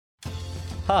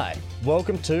Hi,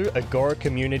 welcome to Agora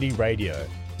Community Radio,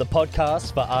 the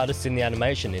podcast for artists in the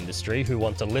animation industry who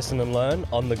want to listen and learn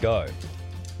on the go.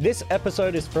 This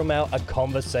episode is from our A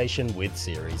Conversation With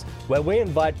series, where we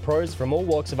invite pros from all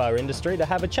walks of our industry to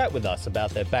have a chat with us about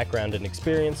their background and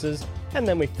experiences, and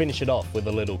then we finish it off with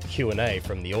a little Q&A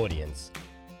from the audience.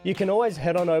 You can always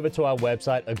head on over to our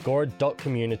website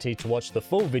agora.community to watch the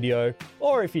full video,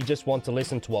 or if you just want to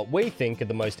listen to what we think are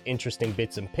the most interesting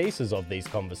bits and pieces of these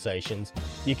conversations,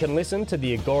 you can listen to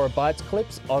the Agora Bytes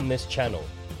clips on this channel.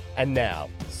 And now,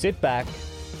 sit back,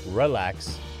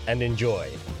 relax, and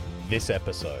enjoy this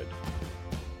episode.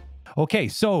 Okay,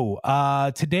 so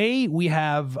today we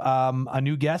have a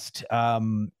new guest.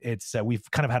 It's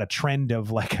we've kind of had a trend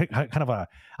of like kind of a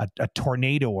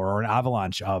tornado or an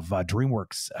avalanche of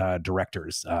DreamWorks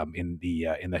directors in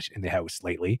the house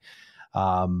lately,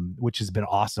 which has been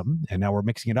awesome. And now we're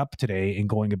mixing it up today and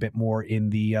going a bit more in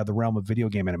the realm of video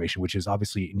game animation, which is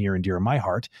obviously near and dear in my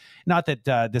heart. Not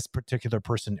that this particular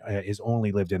person is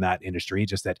only lived in that industry,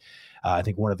 just that I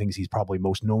think one of the things he's probably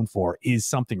most known for is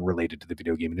something related to the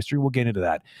video game industry. We'll get into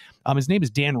that. His name is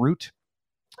Dan Root.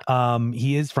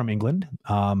 He is from England,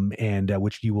 and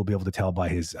which you will be able to tell by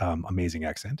his amazing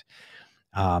accent.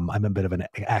 I'm a bit of an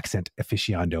accent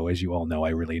aficionado, as you all know. I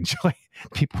really enjoy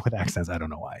people with accents. I don't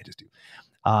know why, I just do.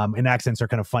 And accents are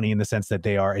kind of funny in the sense that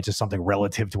it's just something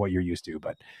relative to what you're used to.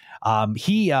 But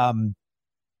he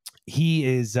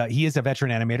is a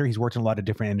veteran animator. He's worked in a lot of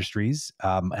different industries.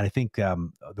 And I think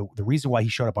the reason why he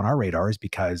showed up on our radar is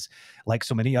because, like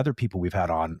so many other people we've had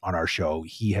on our show,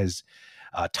 he has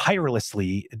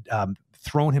tirelessly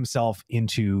thrown himself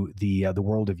into the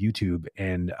world of YouTube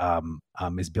and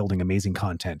is building amazing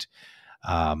content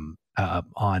on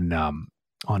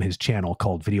his channel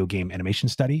called Video Game Animation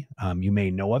Study. You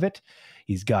may know of it.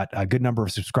 He's got a good number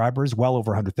of subscribers, well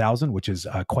over 100,000, which is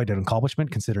quite an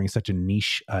accomplishment considering such a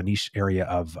niche area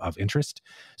of interest.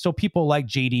 So people like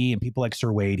JD and people like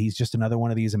Sir Wade, he's just another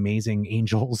one of these amazing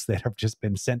angels that have just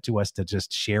been sent to us to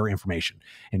just share information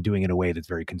and doing it in a way that's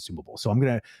very consumable. So I'm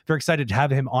very excited to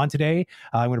have him on today.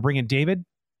 I'm going to bring in David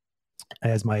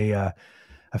as my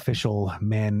official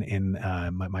man in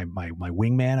my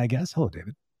wingman, I guess. Hello,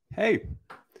 David. Hey,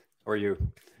 how are you?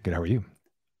 Good. How are you?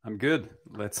 I'm good.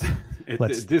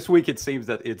 This week it seems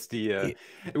that it's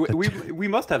we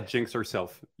must have jinxed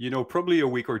ourselves. Probably a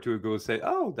week or two ago, say,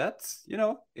 oh, that's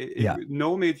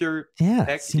no major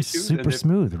tech seems issues, super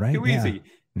smooth, right? Too easy,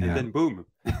 and then boom.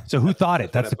 So who thought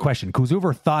it? That's the question.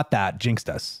 Whoever thought that jinxed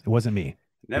us. It wasn't me.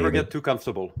 Never David. get too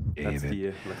comfortable. That's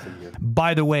the lesson here.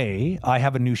 By the way, I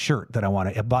have a new shirt that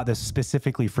I bought this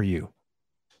specifically for you.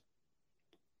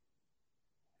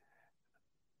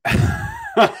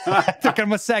 It took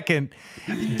him a second.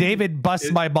 David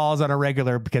busts my balls on a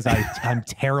regular because I'm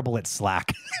terrible at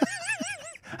Slack.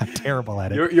 I'm terrible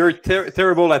at it. You're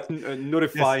terrible at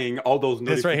notifying all those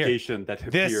notifications that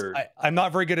appear. I'm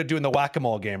not very good at doing the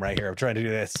whack-a-mole game right here. I'm trying to do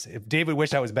this. If David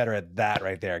wished I was better at that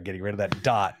right there, getting rid of that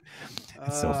dot.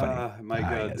 It's so funny. My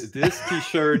God. Yes. This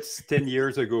t-shirt 10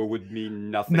 years ago would mean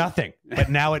nothing. Nothing.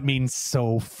 But now it means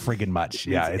so friggin' much.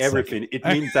 It's everything. It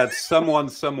means that someone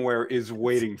somewhere is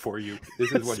waiting for you.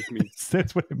 This is what it means.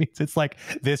 That's what it means. It's like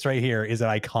this right here is an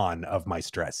icon of my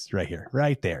stress right here,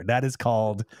 right there. That is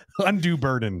called undue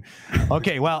burden.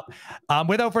 Okay, well,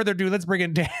 without further ado, let's bring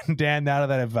in Dan now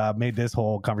that I've made this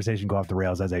whole conversation go off the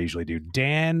rails as I usually do.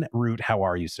 Dan Root, how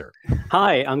are you, sir?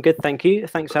 Hi, I'm good, thank you.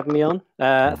 Thanks for having me on.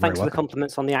 Thanks for the welcome.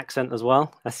 compliments on the accent as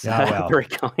well. That's well. very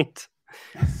kind.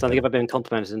 I don't think I've ever been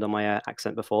complimented on my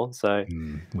accent before. So,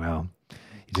 well,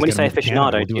 when you say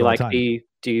aficionado,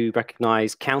 do you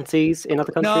recognize counties in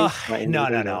other countries? No.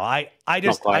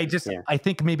 I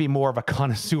think maybe more of a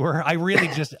connoisseur. I really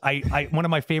just one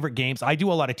of my favorite games. I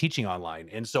do a lot of teaching online,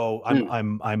 and so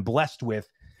I'm blessed with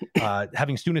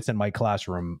having students in my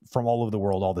classroom from all over the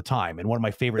world all the time. And one of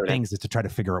my favorite things is to try to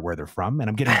figure out where they're from. And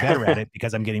I'm getting better at it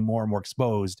because I'm getting more and more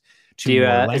exposed to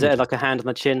is it like a hand on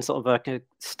the chin, sort of like a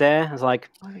stare? It's like,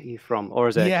 where are you from? Or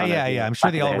is it? Yeah. I'm sure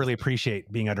they all really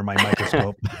appreciate being under my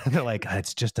microscope. They're like,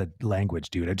 it's just a language,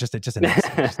 dude. It's just an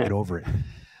accent. Just get over it.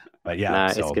 But yeah,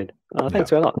 it's good. Oh,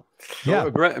 thanks very much. So,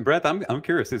 Brett, I'm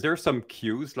curious. Is there some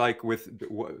cues like with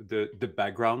the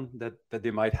background that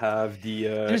they might have, the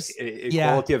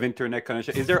equality of internet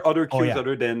connection? Is there other cues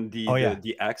other than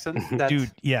the accent?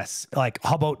 Dude, yes. Like,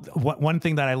 how about one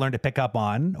thing that I learned to pick up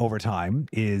on over time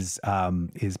is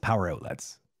power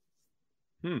outlets.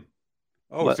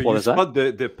 Oh, so you spot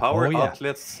the power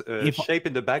outlets shape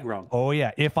in the background. Oh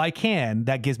yeah, if I can,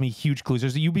 that gives me huge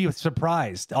clues. You'd be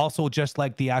surprised. Also, just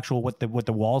like the actual what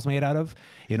the wall's made out of.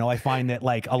 You know, I find that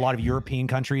like a lot of European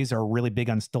countries are really big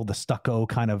on still the stucco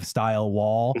kind of style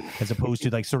wall, as opposed to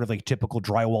like sort of like typical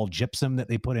drywall gypsum that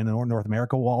they put in the North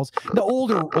America walls. The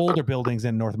older buildings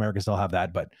in North America still have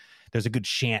that, but there's a good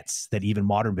chance that even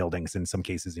modern buildings in some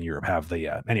cases in Europe have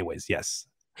the. Anyways, yes.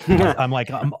 I'm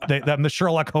the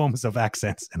Sherlock Holmes of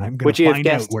accents, and I'm going to find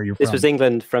out where you're from. This was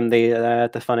England from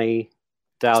the funny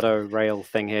Dowdo rail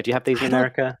thing here. Do you have these in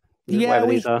America?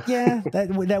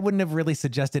 That wouldn't have really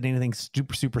suggested anything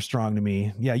super strong to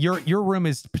me. Yeah, your room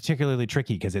is particularly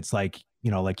tricky because it's like,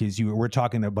 you know, like we're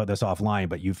talking about this offline,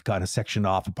 but you've got a section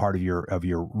off a part of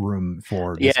your room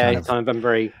for this I'm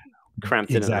very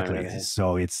cramped exactly. in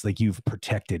So it's like you're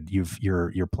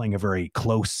you're playing a very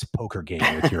close poker game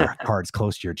with your cards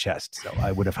close to your chest. So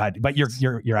I would have had, but your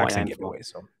accent gave away.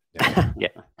 So yeah.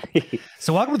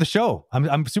 So welcome to the show.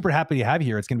 I'm super happy to have you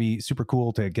here. It's going to be super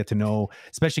cool to get to know,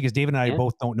 especially because David and I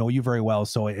both don't know you very well.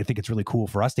 So I think it's really cool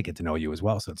for us to get to know you as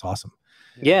well. So it's awesome.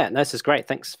 Yeah, this is great.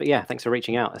 Thanks for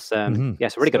reaching out. It's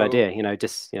it's a really good idea.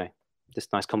 Just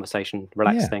nice conversation,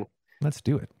 relaxed thing. Let's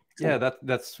do it. Yeah,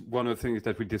 that's one of the things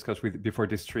that we discussed before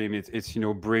this stream. It's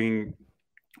bring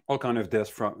all kind of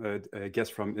guests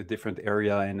from a different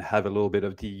area and have a little bit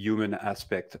of the human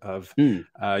aspect of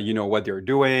what they're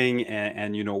doing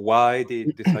and why they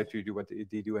decide to do what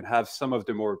they do, and have some of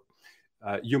the more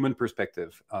human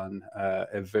perspective on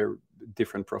a very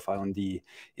different profile in the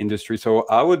industry. So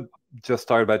I would just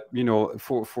start by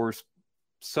for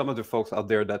some of the folks out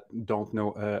there that don't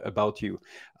know about you,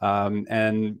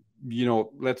 and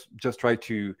let's just try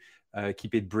to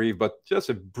keep it brief, but just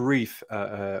a brief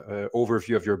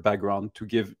overview of your background to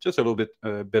give just a little bit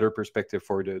better perspective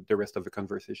for the rest of the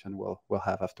conversation we'll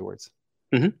have afterwards.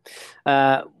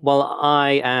 Mm-hmm. Well,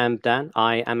 I am Dan.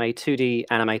 I am a 2D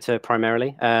animator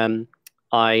primarily.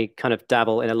 I kind of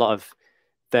dabble in a lot of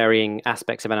varying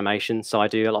aspects of animation. So I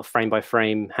do a lot of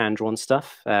frame-by-frame hand-drawn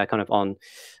stuff, kind of on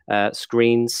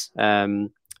screens, and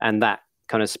that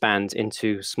kind of spans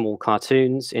into small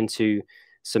cartoons, into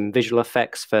some visual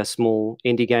effects for small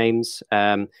indie games.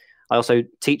 I also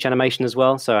teach animation as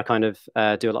well, so I kind of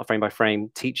do a lot of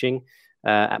frame-by-frame teaching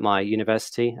at my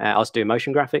university. I also do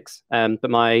motion graphics, but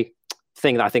my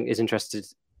thing that I think is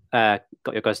got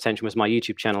your guys' attention was my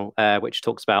YouTube channel, which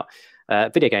talks about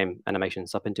video game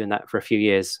animations. I've been doing that for a few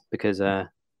years because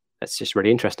it's just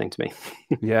really interesting to me.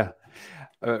 Yeah.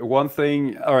 One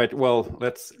thing, all right, well,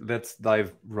 let's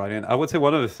dive right in. I would say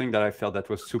one of the things that I felt that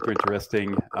was super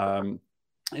interesting,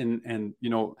 and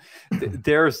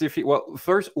there's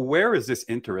first, where is this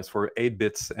interest for 8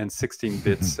 bits and 16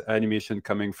 bits animation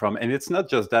coming from? And it's not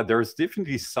just that, there's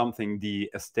definitely something, the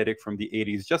aesthetic from the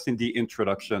 80s, just in the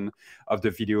introduction of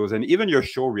the videos, and even your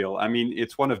showreel. I mean,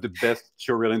 it's one of the best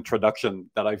showreel introduction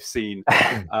that I've seen.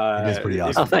 It is pretty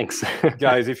awesome. Oh, thanst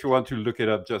guys, if you want to look it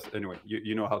up, just anyway,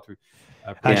 you know how to.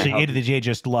 Actually, A to the J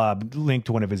just linked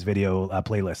one of his video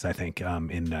playlists, I think,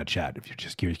 in chat. If you're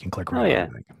just curious, you can click right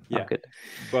on it. Yeah, good.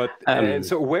 But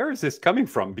so where is this coming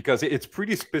from? Because it's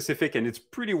pretty specific and it's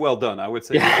pretty well done. I would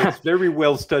say it's very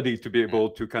well studied to be able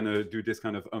to kind of do this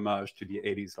kind of homage to the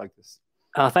 80s like this.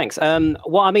 Thanks.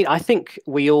 Well, I mean, I think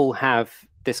we all have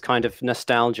this kind of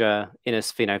nostalgia in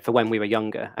us, for when we were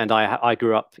younger. And I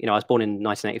grew up, I was born in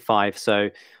 1985, so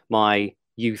my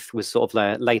youth was sort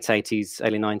of late 80s,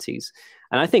 early 90s.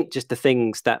 And I think just the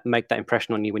things that make that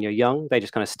impression on you when you're young, they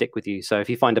just kind of stick with you. So if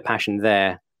you find a passion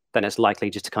there, then it's likely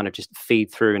just to kind of just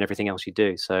feed through in everything else you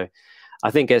do. So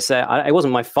I think it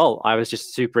wasn't my fault. I was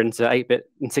just super into 8-bit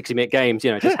and 60-bit games,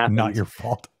 it just happened. Not your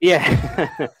fault.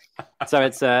 Yeah. So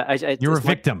it's you're a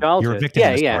victim. You're a victim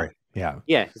of the story.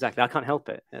 Yeah, exactly. I can't help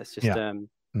it. It's just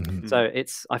so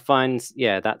I find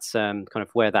that's kind of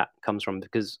where that comes from,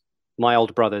 because my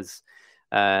older brothers,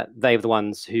 they were the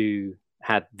ones who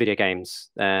had video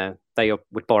games. They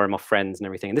would borrow them off friends and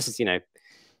everything. And this is, in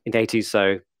the 80s,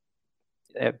 so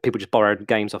people just borrowed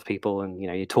games off people, and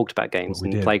you talked about games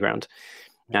in the playground.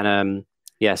 And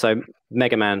so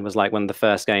Mega Man was like one of the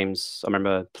first games I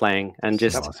remember playing, and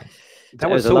just that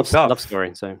was so tough. Love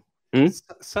story. So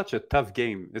such a tough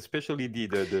game, especially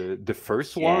the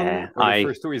first one. The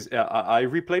first two is I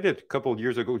replayed it a couple of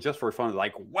years ago just for fun.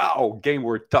 Like, wow, game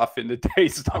were tough in the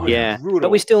days.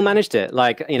 But we still managed it.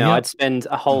 Like, I'd spend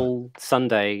a whole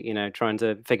Sunday, trying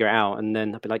to figure it out, and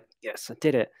then I'd be like, yes, I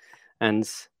did it. And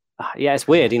it's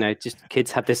weird, just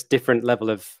kids have this different level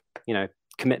of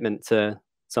commitment to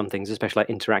some things, especially like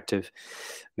interactive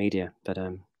media. But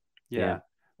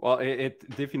Well, it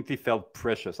definitely felt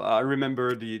precious. I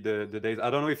remember the days. I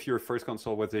don't know if your first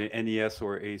console was a NES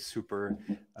or a Super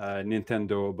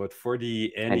Nintendo, but for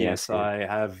the NES, yeah. I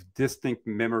have distinct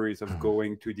memories of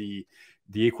going to the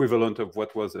equivalent of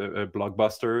what was a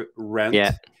Blockbuster, rent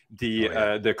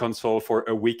the console for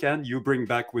a weekend. You bring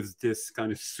back with this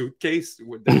kind of suitcase,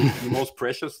 the most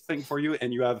precious thing for you,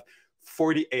 and you have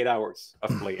 48 hours of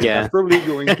play. Yeah. That's probably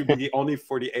going to be the only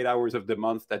 48 hours of the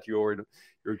month that you're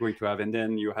going to have. And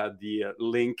then you had the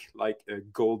Link, like a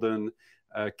golden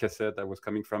cassette that was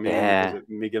coming from it. It was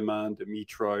a Mega Man, the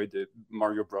Metroid, the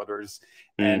Mario Brothers.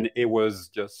 And it was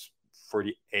just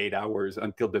 48 hours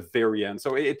until the very end.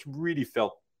 So it really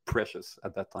felt precious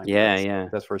at that time.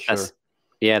 That's for sure.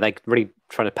 They really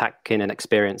tried to pack in an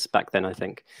experience back then, I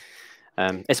think.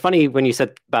 It's funny when you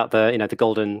said about the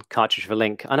golden cartridge for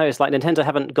Link. I know it's like Nintendo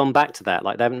haven't gone back to that.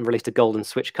 Like they haven't released a golden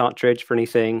Switch cartridge for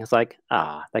anything. It's like,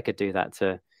 they could do that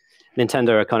to Nintendo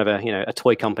are kind of a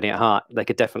toy company at heart. They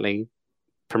could definitely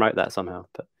promote that somehow.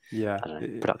 But yeah,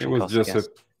 it was just a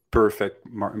perfect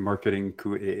marketing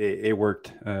coup. It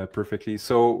worked perfectly.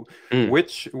 So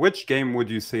which game would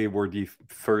you say were the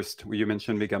first? You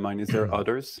mentioned Mega Man. Is there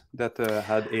others that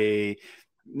had a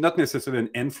not necessarily an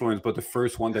influence, but the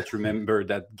first one that you remember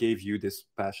that gave you this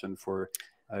passion for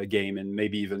a game and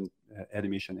maybe even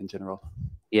animation in general?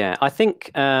 Yeah, I think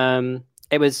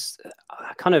it was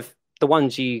kind of the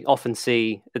ones you often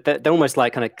see. They're almost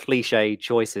like kind of cliche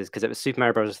choices, because it was Super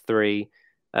Mario Bros. 3,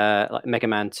 like Mega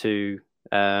Man 2,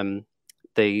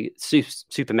 the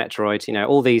Super Metroid,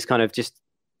 all these kind of just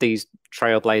these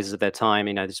trailblazers of their time,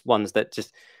 these ones that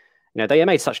just, they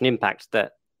made such an impact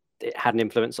that it had an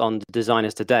influence on the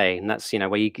designers today, and that's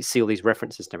where you see all these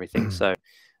references and everything. So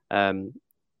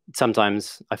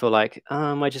sometimes I feel like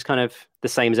am I just kind of the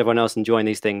same as everyone else enjoying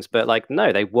these things, but like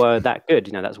no, they were that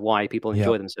good. That's why people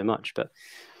enjoy them so much. But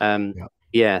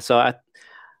so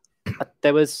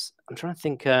there was, I'm trying to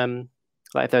think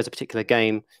like if there was a particular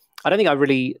game. I don't think I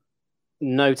really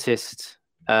noticed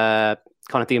kind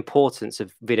of the importance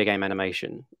of video game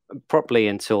animation properly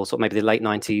until sort of maybe the late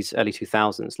 90s, early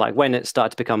 2000s, like when it started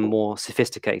to become more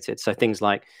sophisticated. So things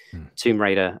like Tomb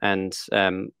Raider, and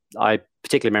I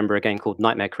particularly remember a game called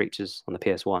Nightmare Creatures on the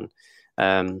PS1.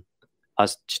 I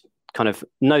was just kind of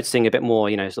noticing a bit more,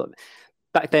 sort of,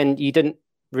 back then you didn't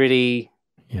really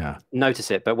notice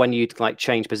it, but when you'd like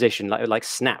change position, like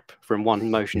snap from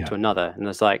one motion to another, and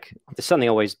there's something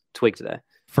always twigged there.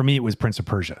 For me, it was Prince of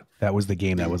Persia. That was the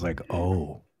game that was like,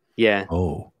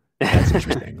 that's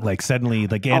interesting. Like suddenly,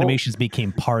 like animations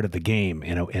became part of the game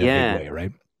in a big way,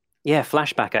 right? Yeah,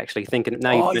 flashback actually. Thinking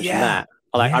now you've mentioned that,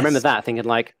 I remember that thinking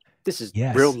like, this is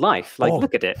real life. Like,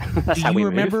 look at it. That's how we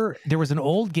remember. There was an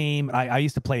old game I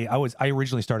used to play. I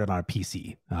originally started on a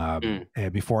PC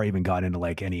before I even got into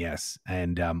like NES,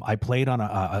 and I played on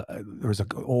there was an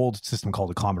old system called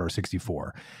the Commodore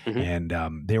 64,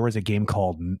 and there was a game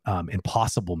called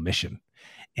Impossible Mission.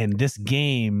 And this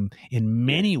game, in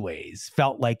many ways,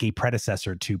 felt like a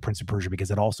predecessor to Prince of Persia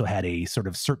because it also had a sort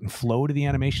of certain flow to the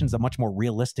animations, a much more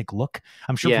realistic look.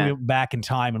 I'm sure if we went back in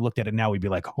time and looked at it now, we'd be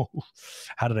like, oh,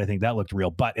 how did I think that looked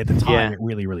real? But at the time, it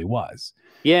really, really was.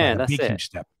 Yeah, that's a huge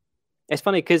step. It's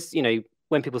funny because,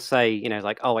 when people say,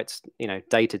 like, oh, it's,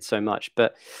 dated so much,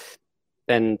 but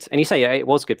and you say it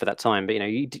was good for that time, but,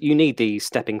 you need these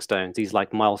stepping stones, these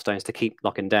like milestones to keep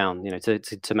knocking down,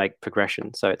 to make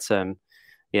progression. So it's,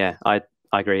 I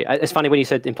agree. It's funny when you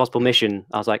said Impossible Mission,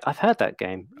 I was like, I've heard that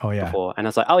game before. And I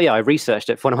was like, I researched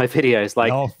it for one of my videos,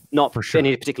 like not for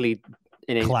any particular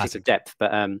depth,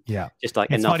 but just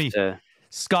like it's enough funny. to...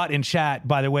 Scott in chat,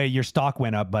 by the way, your stock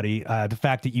went up, buddy. The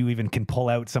fact that you even can pull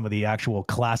out some of the actual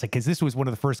classic, because this was one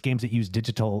of the first games that used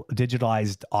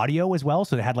digitalized audio as well,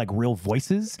 so it had like real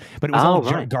voices, but it was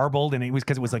all garbled, and it was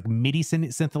because it was like MIDI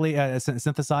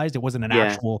synthesized. It wasn't an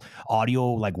actual audio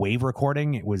like wave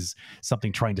recording. It was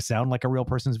something trying to sound like a real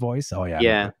person's voice.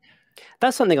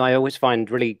 That's something I always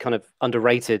find really kind of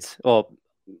underrated, or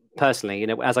personally,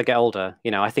 as I get older,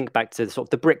 I think back to sort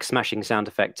of the brick smashing sound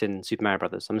effect in Super Mario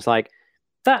Brothers. I'm just like,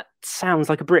 that sounds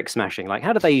like a brick smashing. Like,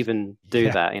 how do they even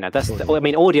do that? That's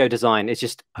audio design is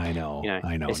just, I know.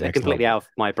 It's completely out of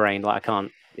my brain. Like, I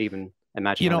can't even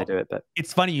imagine how they do it. But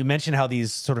it's funny you mentioned how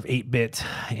these sort of 8-bit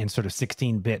and sort of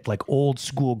 16-bit like old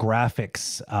school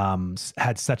graphics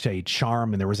had such a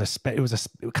charm, and there was it was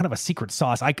kind of a secret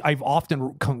sauce. I've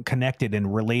often connected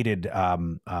and related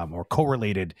or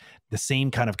correlated the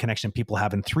same kind of connection people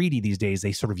have in 3D these days.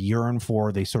 They sort of yearn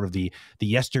for the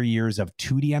yesteryears of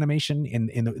 2D animation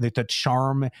in the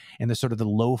charm and the sort of the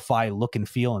lo-fi look and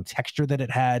feel and texture that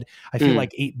it had. I feel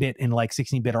like 8-bit and like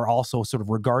 16-bit are also sort of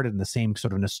regarded in the same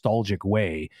sort of nostalgic specific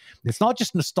way. It's not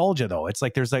just nostalgia though. It's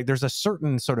like there's a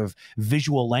certain sort of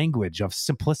visual language of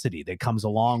simplicity that comes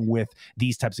along with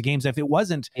these types of games. If it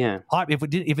wasn't hot, if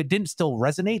it didn't still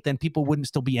resonate, then people wouldn't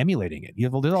still be emulating it. You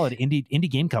have a lot of indie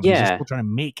game companies are still trying to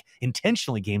make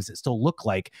intentionally games that still look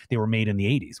like they were made in the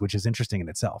 80s, which is interesting in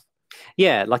itself.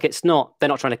 Yeah, like they're not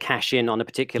trying to cash in on a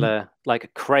particular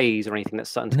like craze or anything that's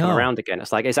starting to come around again.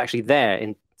 It's like it's actually there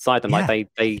inside them. Like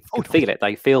they can feel it.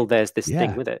 They feel there's this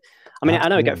thing with it. I mean,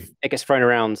 absolutely. I know it gets thrown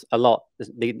around a lot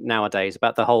nowadays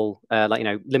about the whole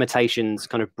limitations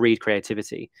kind of breed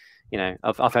creativity.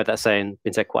 I've heard that saying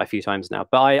been said quite a few times now,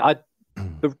 but I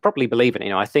probably believe it.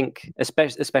 I think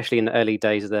especially in the early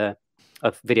days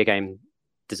of video game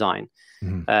design,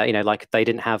 like they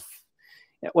didn't have.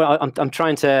 Well, I'm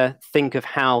trying to think of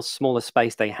how small a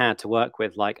space they had to work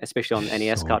with, like especially on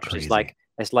NES cartridges. Like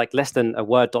it's like less than a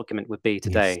Word document would be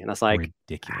today, and it's like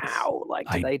ridiculous. How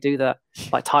do they do that?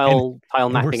 Like tile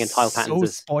mapping and tile patterns. So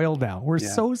spoiled now. We're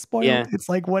so spoiled. Yeah. It's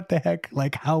like what the heck?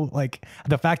 Like how? Like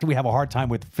the fact that we have a hard time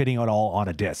with fitting it all on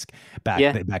a disc back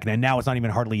then. Now it's not even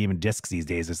hardly even discs these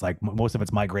days. It's like most of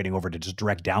it's migrating over to just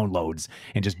direct downloads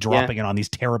and just dropping it on these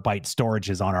terabyte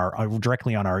storages on our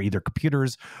directly on our either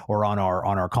computers or on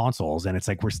our consoles, and it's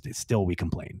like we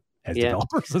complain as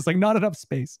developers. It's like not enough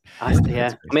space. I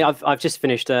mean, I've just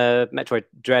finished Metroid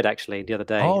Dread actually the other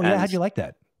day. Oh yeah, how'd you like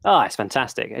that? Oh, it's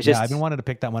fantastic. It's just I've been wanting to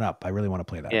pick that one up. I really want to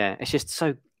play that. Yeah, it's just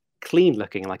so clean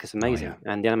looking, like it's amazing,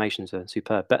 and the animations are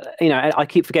superb. But I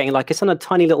keep forgetting, like it's on a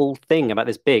tiny little thing about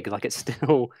this big. Like it's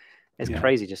still, it's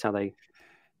crazy just how they.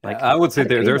 Like I would say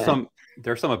there's some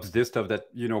of this stuff that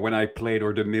when I played,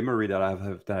 or the memory that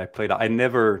I played, I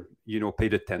never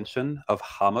paid attention of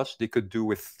how much they could do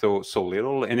with so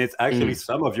little. And it's actually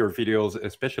some of your videos,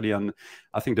 especially on,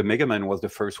 I think the Mega Man was the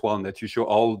first one that you show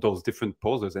all those different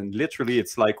poses, and literally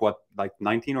it's like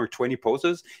 19 or 20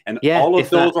 poses, and all of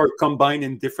those are combined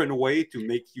in different way to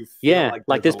make you feel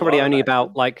like there's probably only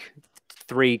about like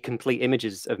 3 complete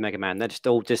images of Mega Man. They're just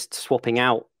all swapping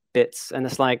out bits, and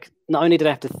it's like not only did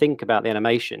I have to think about the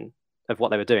animation of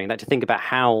what they were doing, they had to think about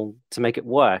how to make it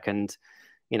work, and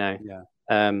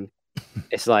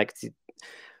it's like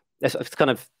it's kind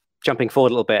of jumping forward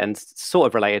a little bit and sort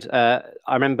of related. I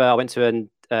remember I went to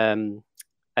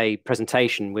a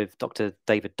presentation with Dr.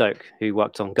 David Doak, who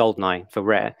worked on GoldenEye for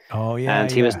Rare. Oh yeah,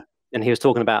 and he was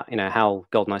talking about how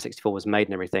GoldenEye 64 was made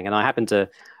and everything, and I happened to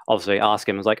obviously ask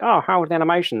him. I was like, "Oh, how were the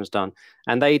animations done?"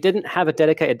 And they didn't have a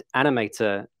dedicated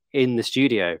animator in the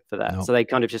studio for that, so they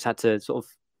kind of just had to sort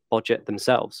of budget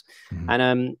themselves.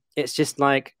 And it's just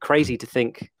like crazy to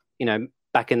think,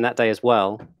 back in that day as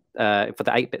well, for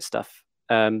the 8-bit stuff,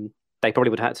 they probably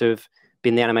would have had to have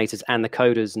been the animators and the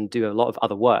coders and do a lot of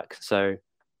other work. So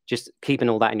just keeping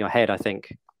all that in your head, I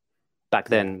think back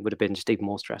then would have been just even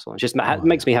more stressful. It just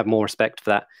makes me have more respect for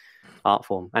that art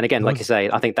form. And again, like you say,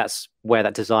 I think that's where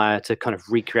that desire to kind of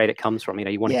recreate it comes from.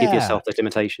 You want to give yourself those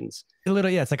limitations.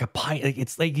 It's like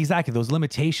it's like exactly those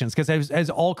limitations, because as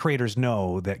all creators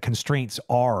know, that constraints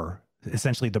are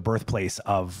essentially the birthplace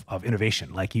of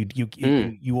innovation. Like you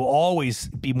will always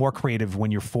be more creative when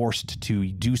you're forced to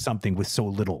do something with so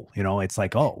little. It's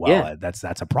like, that's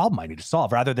a problem I need to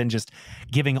solve, rather than just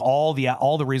giving all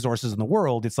the resources in the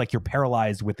world. It's like you're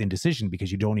paralyzed with indecision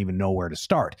because you don't even know where to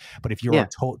start. But if you're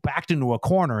backed into a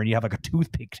corner and you have like a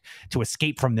toothpick to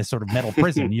escape from this sort of metal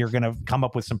prison, you're going to come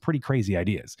up with some pretty crazy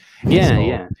ideas.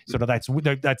 So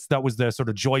that was the sort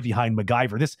of joy behind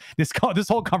MacGyver. This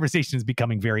whole conversation is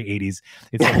becoming very 80s.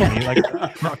 It's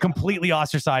like completely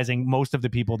ostracizing most of the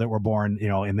people that were born,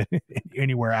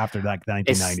 anywhere after like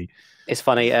 1990. It's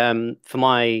funny. For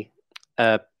my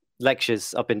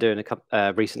lectures I've been doing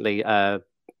recently,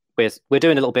 we're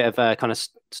doing a little bit of kind of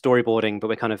storyboarding, but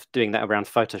we're kind of doing that around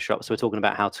Photoshop. So we're talking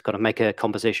about how to kind of make a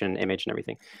composition image and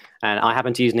everything. And I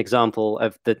happen to use an example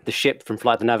of the ship from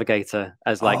Flight of the Navigator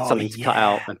as like something to cut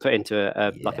out and put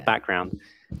into like a background.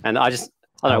 And I don't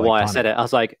know why I said it. I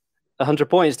was like,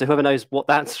 100 points to whoever knows what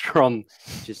that's from.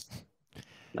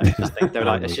 They're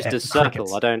like, it's just a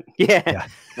circle. I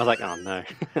was like, oh no.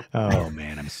 Oh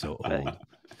man, I'm so old.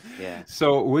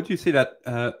 So would you say that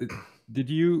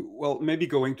did you, maybe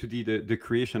going to the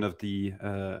creation of the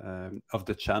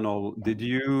channel, did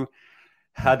you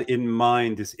had in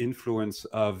mind this influence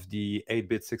of the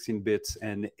 8-bit, 16-bit,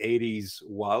 and 80s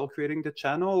while creating the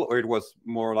channel, or it was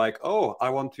more like, oh, I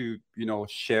want to,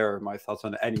 share my thoughts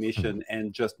on animation,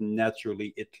 and just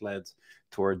naturally it led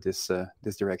toward this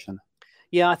direction?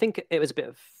 Yeah, I think it was a bit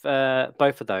of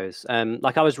both of those.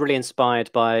 Like I was really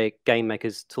inspired by Game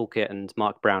Maker's Toolkit and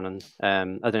Mark Brown, and I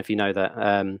don't know if you know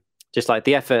that. Just like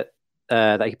the effort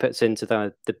that he puts into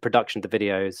the production of the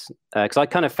videos, because I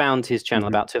kind of found his channel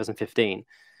about 2015,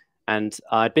 And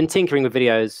I'd been tinkering with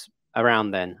videos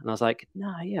around then, and I was like,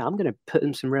 no, yeah, I'm going to put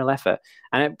in some real effort.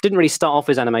 And it didn't really start off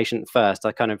as animation at first.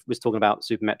 I kind of was talking about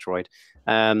Super Metroid,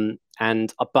 but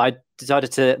I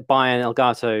decided to buy an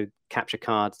Elgato capture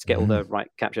card to get all the right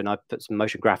capture, and I put some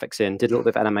motion graphics in, did a little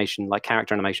bit of animation, like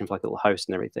character animation for like a little host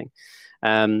and everything.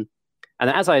 And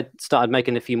then as I started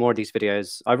making a few more of these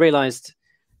videos, I realized,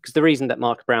 because the reason that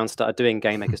Mark Brown started doing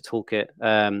Game Maker's Toolkit,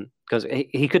 because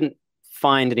he couldn't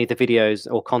find any of the videos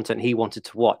or content he wanted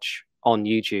to watch on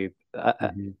YouTube,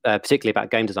 particularly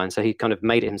about game design. So he kind of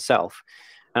made it himself.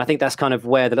 And I think that's kind of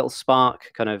where the little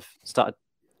spark kind of started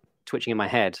twitching in my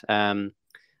head. I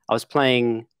was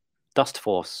playing Dust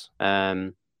Force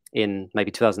in maybe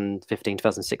 2015,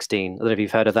 2016. I don't know if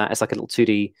you've heard of that. It's like a little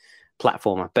 2D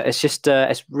platformer, but it's just,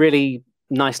 it's really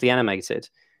nicely animated.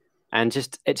 And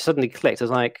just, it suddenly clicked. I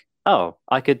was like, oh,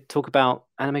 I could talk about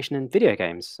animation in video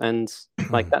games. And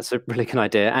like, that's a really good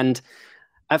idea. And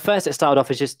at first it started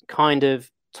off as just kind of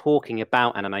talking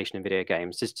about animation in video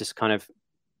games, just kind of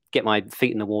get my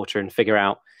feet in the water and figure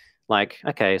out like,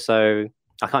 okay, so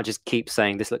I can't just keep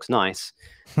saying this looks nice.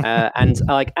 And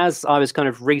like, as I was kind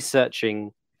of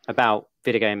researching about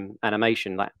video game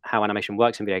animation, like how animation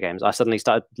works in video games, I suddenly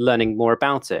started learning more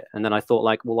about it. And then I thought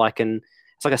like, well,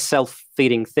 it's like a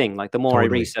self-feeding thing. Like the more I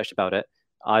researched about it,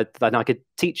 then I could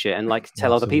teach it and like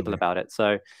tell other people about it.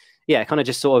 So yeah, it kind of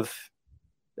just sort of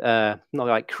not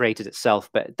like created itself,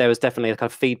 but there was definitely a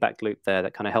kind of feedback loop there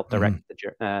that kind of helped direct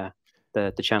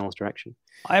the channel's direction.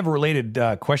 I have a related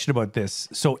question about this.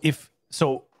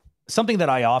 So something that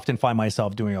I often find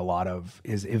myself doing a lot of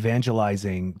is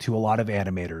evangelizing to a lot of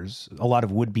animators, a lot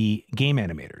of would-be game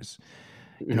animators,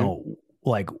 you know,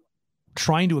 like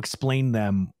trying to explain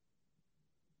them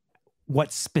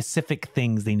what specific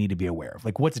things they need to be aware of,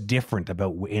 like what's different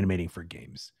about animating for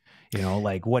games, you know,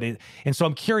 like and so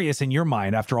I'm curious, in your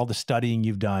mind, after all the studying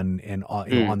you've done and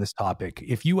you know, on this topic,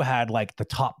 if you had like a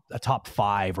top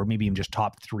 5 or maybe even just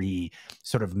top 3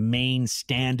 sort of main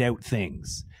standout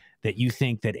things that you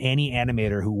think that any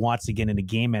animator who wants to get into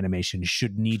game animation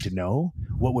should need to know,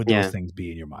 what would those things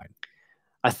be in your mind?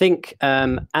 I think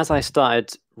as I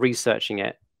started researching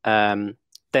it,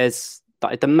 there's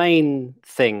the main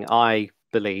thing I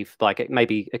believe, like it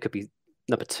could be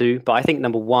number 2, but I think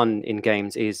number 1 in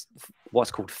games is what's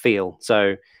called feel.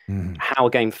 So how a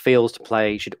game feels to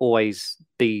play should always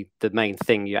be the main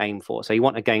thing you aim for. So you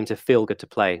want a game to feel good to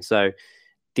play. So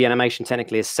the animation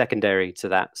technically is secondary to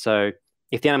that. So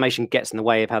if the animation gets in the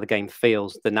way of how the game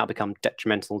feels, then that'll become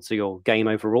detrimental to your game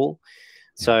overall.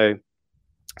 So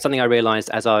something I realized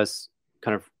as I was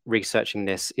kind of researching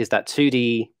this is that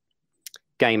 2D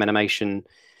game animation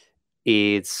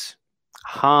is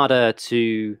harder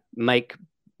to make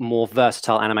more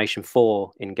versatile animation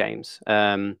for in games,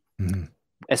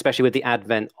 especially with the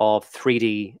advent of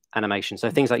 3D animation. So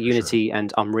things like Unity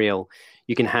and Unreal,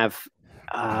 you can have,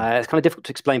 it's kind of difficult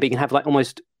to explain, but you can have like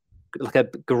almost like a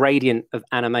gradient of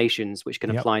animations which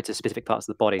can apply to specific parts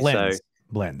of the body.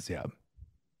 Blends, yeah.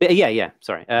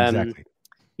 Sorry. Exactly.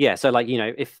 Yeah, so like, you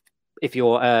know, if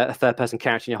you're a third-person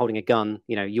character and you're holding a gun,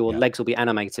 you know, your legs will be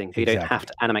animating, but you don't have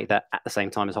to animate that at the same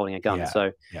time as holding a gun.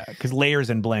 So because layers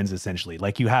and blends, essentially,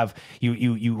 like you have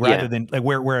you rather than like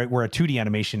where a 2D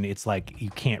animation, it's like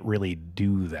you can't really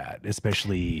do that,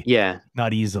 especially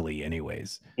not easily,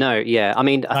 anyways. No, I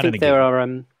mean, I think there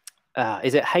are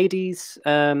is it Hades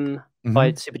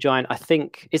by Supergiant? I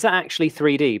think, is that actually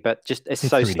 3D, but just it's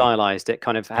so 3D. Stylized, it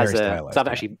kind of has I've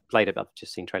actually played it, I've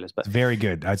just seen trailers, but it's very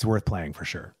good. It's worth playing for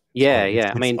sure.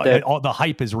 I mean, the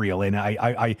hype is real, and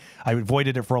I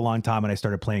avoided it for a long time, and I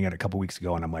started playing it a couple weeks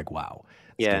ago, and I'm like, wow,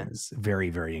 this game is very,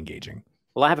 very engaging.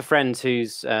 Well, I have a friend who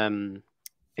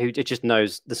just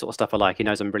knows the sort of stuff I like. He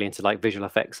knows I'm really into like visual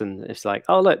effects, and it's like,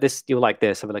 oh look, you'll like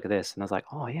this. Have a look at this, and I was like,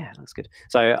 oh yeah, that's good.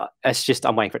 So it's just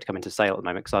I'm waiting for it to come into sale at the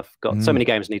moment because I've got so many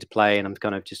games I need to play, and I'm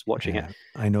kind of just watching it.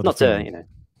 I know, not to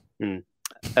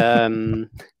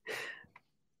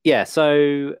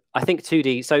so I think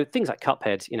 2D, so things like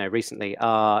Cuphead, you know, recently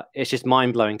it's just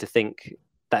mind-blowing to think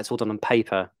that's all done on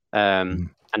paper. And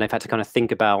they've had to kind of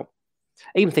think about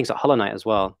even things like Hollow Knight as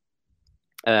well.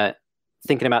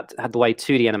 Thinking about how the way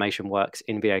 2D animation works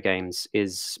in video games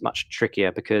is much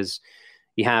trickier because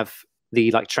you have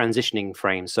the like transitioning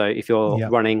frame. So if you're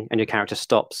running and your character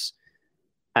stops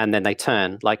and then they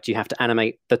turn, like, do you have to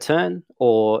animate the turn,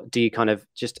 or do you kind of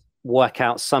just work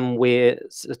out some weird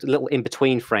little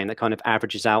in-between frame that kind of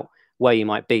averages out where you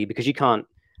might be, because you can't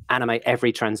animate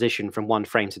every transition from one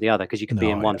frame to the other because you could be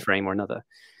in one frame or another.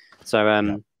 So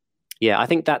I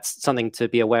think that's something to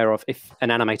be aware of if an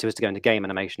animator was to go into game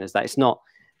animation, is that it's not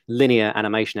linear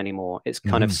animation anymore. It's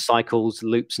kind of cycles,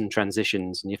 loops, and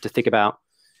transitions, and you have to think about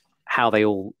how they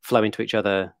all flow into each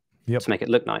other to make it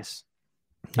look nice.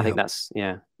 I think that's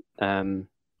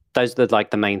those are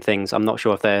like the main things. I'm not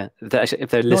sure if they're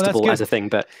listable as a thing,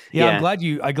 but I'm glad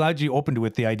you opened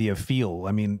with the idea of feel.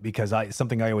 I mean, because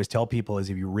something I always tell people is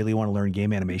if you really want to learn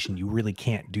game animation, you really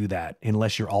can't do that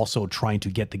unless you're also trying to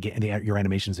get your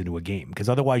animations into a game, because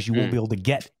otherwise you won't be able to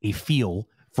get a feel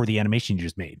for the animation you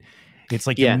just made. It's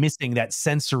like you're missing that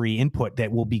sensory input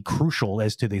that will be crucial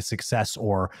as to the success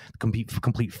or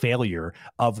complete failure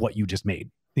of what you just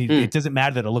made. It doesn't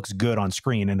matter that it looks good on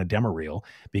screen in a demo reel,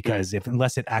 because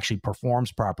unless it actually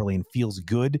performs properly and feels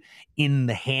good in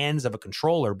the hands of a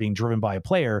controller being driven by a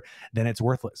player, then it's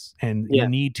worthless. And you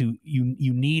need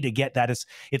to get that.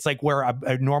 It's like where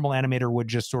a normal animator would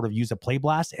just sort of use a play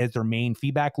blast as their main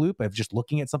feedback loop of just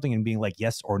looking at something and being like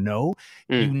yes or no.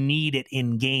 You need it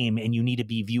in game, and you need to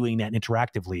be viewing that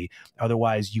interactively.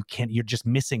 Otherwise you're just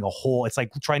missing a whole. It's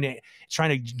like trying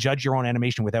to judge your own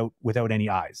animation without any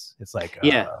eyes. It's like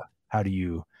how do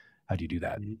you do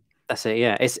that? That's it.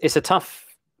 Yeah, it's a tough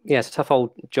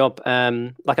old job.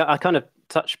 Like I kind of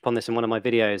touched upon this in one of my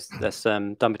videos that's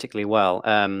done particularly well,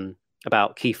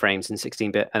 about keyframes in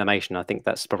 16-bit animation. I think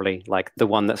that's probably like the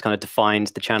one that's kind of defined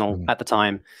the channel at the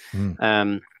time.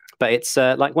 But it's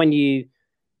like when you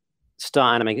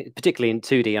start animating, particularly in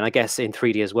 2D, and I guess in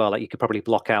 3D as well, like you could probably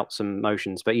block out some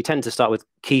motions, but you tend to start with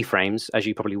keyframes, as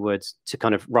you probably would, to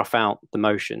kind of rough out the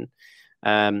motion.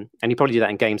 And you probably do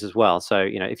that in games as well. So,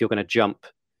 if you're going to jump,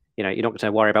 you're not going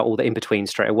to worry about all the in-between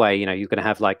straight away. You're going to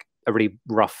have like a really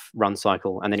rough run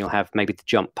cycle, and then you'll have maybe the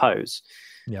jump pose.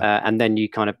 And then you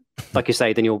kind of, like you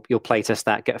say, then you'll play test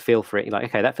that, get a feel for it. You're like,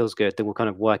 okay, that feels good. Then we'll kind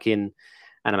of work in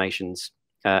animations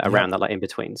around that, like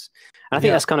in-betweens. And I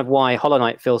think that's kind of why Hollow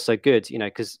Knight feels so good,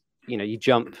 because you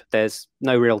jump, there's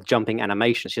no real jumping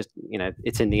animation. It's just,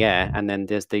 it's in the air, and then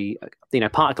there's the,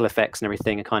 particle effects and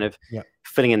everything are kind of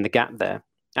filling in the gap there.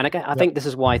 And again, I think this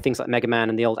is why things like Mega Man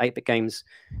and the old 8-bit games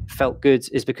felt good,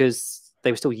 is because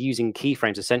they were still using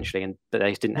keyframes essentially, but they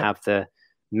just didn't have the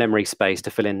memory space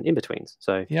to fill in betweens.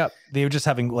 So they were just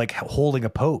having like holding a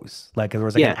pose, like there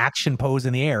was like an action pose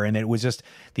in the air, and it was just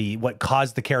what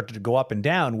caused the character to go up and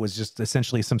down was just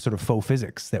essentially some sort of faux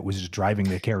physics that was just driving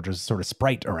the character's sort of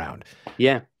sprite around.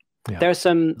 There's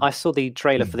some, I saw the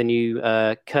trailer for the new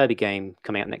Kirby game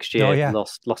coming out next year,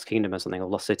 Lost Kingdom or something, or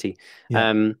Lost City.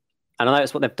 And I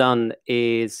noticed what they've done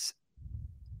is,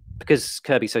 because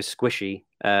Kirby's so squishy,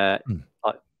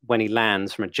 when he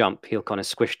lands from a jump, he'll kind of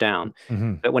squish down.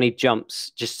 But when he jumps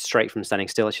just straight from standing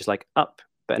still, it's just like up,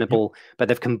 but in a ball. But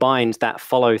they've combined that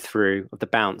follow through of the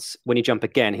bounce. When you jump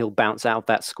again, he'll bounce out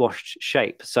that squashed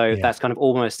shape. So that's kind of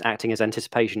almost acting as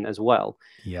anticipation as well.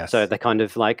 So they're kind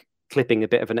of like clipping a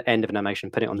bit of an end of an animation,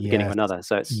 putting it on the beginning of another.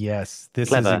 So it's this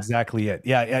clever. Is exactly it.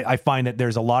 I find that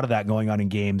there's a lot of that going on in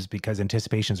games because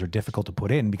anticipations are difficult to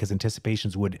put in, because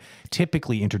anticipations would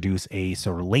typically introduce a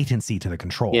sort of latency to the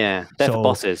control. They're for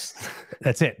bosses.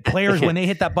 That's it. Players, when they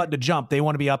hit that button to jump, they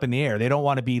want to be up in the air. They don't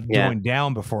want to be going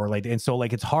down before, and so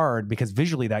it's hard because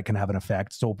visually that can have an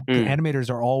effect. So animators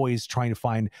are always trying to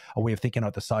find a way of thinking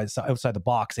outside the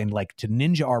box, and like to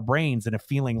ninja our brains and a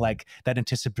feeling like that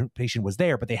anticipation was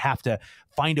there, but they have to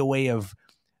find a way of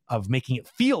making it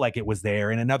feel like it was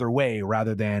there in another way,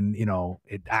 rather than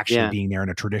it actually being there in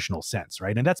a traditional sense,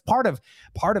 right? And that's part of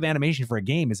animation for a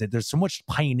game, is that there's so much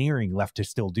pioneering left to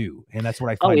still do, and that's what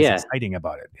I find is exciting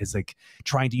about it. Is like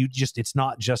trying to it's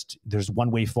not just there's one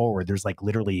way forward. There's like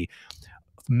literally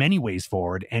many ways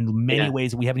forward, and many ways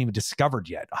that we haven't even discovered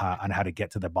yet on how to get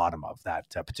to the bottom of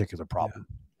that particular problem.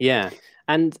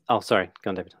 And sorry, go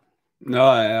on, David. No,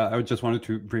 I just wanted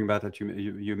to bring back that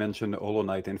you mentioned Hollow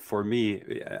Knight, and for me,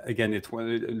 again, it's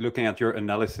looking at your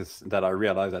analysis that I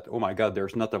realized that, oh my God,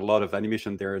 there's not a lot of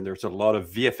animation there, and there's a lot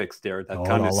of VFX there that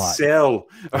kind of sell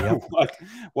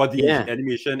what the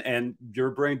animation, and your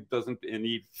brain doesn't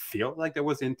any feel like there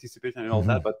was anticipation and all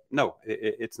that, but no,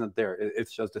 it's not there.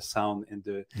 It's just the sound and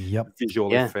the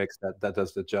visual effects that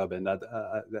does the job, and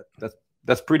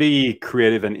that's pretty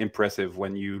creative and impressive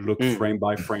when you look frame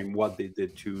by frame what they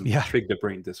did to trick the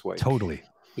brain this way. Totally.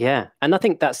 Yeah. And I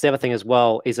think that's the other thing as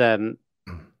well is, kind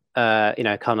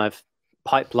of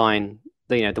pipeline,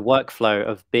 the workflow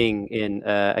of being in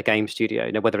a game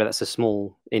studio, whether that's a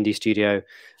small indie studio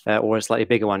or a slightly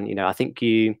bigger one. I think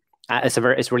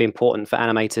it's really important for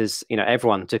animators,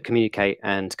 everyone to communicate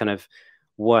and kind of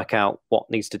work out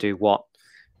what needs to do what,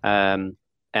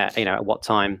 at what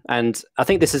time. And I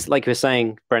think this is, like you were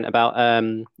saying, Brent, about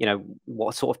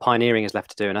what sort of pioneering is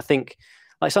left to do. And I think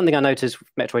like something I noticed with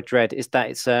Metroid Dread is that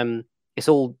it's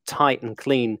all tight and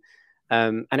clean,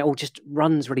 and it all just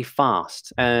runs really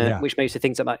fast, which makes you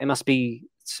think that it must be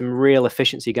some real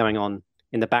efficiency going on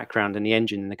in the background and the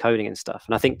engine and the coding and stuff.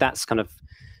 And I think that's kind of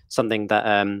something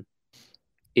that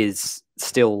is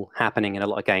still happening in a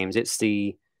lot of games. It's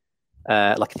the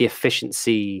like the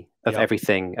efficiency of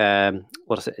everything.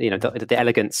 What is it? You know, the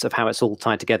elegance of how it's all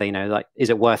tied together. You know, like, is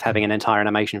it worth having an entire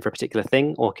animation for a particular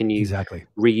thing, or can you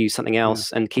reuse something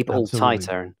else and keep it all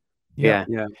tighter?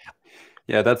 And,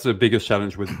 yeah, that's the biggest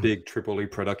challenge with big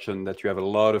AAA production, that you have a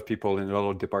lot of people in a lot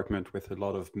of department with a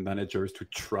lot of managers to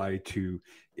try to.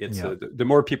 It's the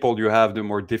more people you have, the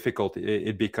more difficult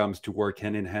it becomes to work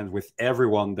hand in hand with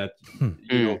everyone. That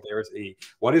you know, there's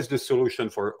what is the solution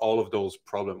for all of those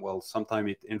problems? Well,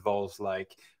 sometimes it involves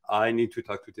like, I need to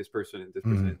talk to this person and this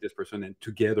person and this person, and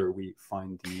together we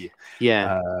find the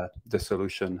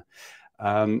solution.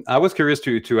 I was curious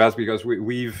to ask, because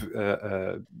we've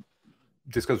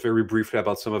discussed very briefly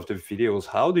about some of the videos.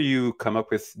 How do you come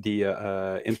up with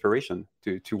the inspiration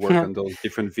to work on those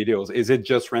different videos? Is it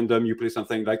just random? You play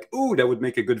something like, "Ooh, that would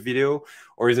make a good video,"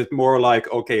 or is it more like,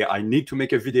 "Okay, I need to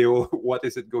make a video. What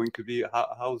is it going to be?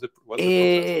 How is it?" What's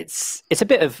the process? It's a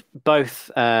bit of both.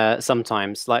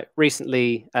 Sometimes, like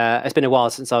recently, it's been a while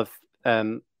since I've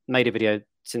made a video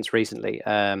since recently,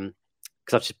 because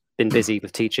I've just been busy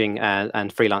with teaching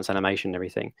and freelance animation and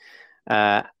everything.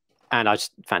 And I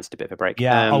just fancied a bit of a break.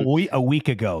 Yeah, a week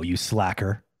ago, you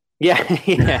slacker.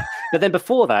 Yeah. But then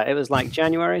before that, it was like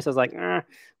January, so I was like,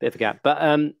 bit of a gap.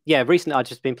 But yeah, recently I've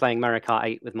just been playing Mario Kart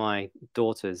 8 with my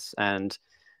daughters, and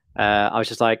I was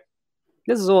just like,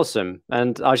 this is awesome.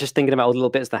 And I was just thinking about all the little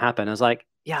bits that happen. I was like,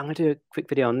 yeah, I'm going to do a quick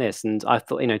video on this. And I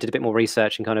thought, did a bit more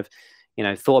research and kind of,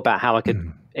 thought about how I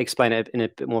could explain it in a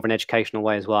bit more of an educational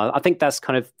way as well. I think that's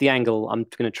kind of the angle I'm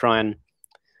going to try and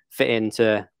fit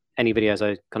into any videos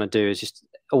I kind of do, is just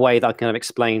a way that I kind of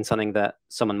explain something that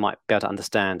someone might be able to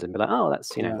understand and be like, oh, that's,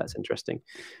 that's interesting.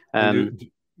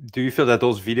 Do you feel that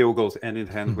those video goes hand in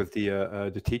hand with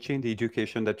the teaching, the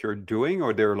education that you're doing,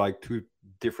 or they're like two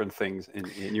different things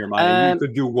in your mind? And you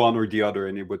could do one or the other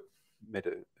and it would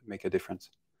make a difference.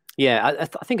 Yeah, I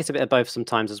think it's a bit of both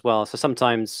sometimes as well. So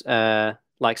sometimes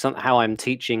like how I'm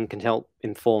teaching can help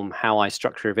inform how I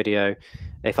structure a video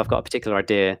if I've got a particular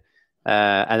idea.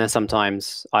 And then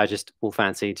sometimes I just will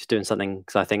fancy just doing something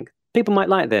because I think people might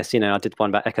like this. I did one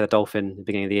about Echo the Dolphin at the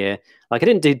beginning of the year. Like, I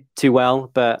didn't do too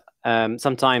well, but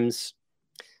sometimes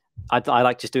I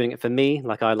like just doing it for me.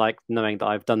 Like, I like knowing that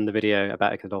I've done the video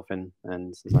about Echo the Dolphin,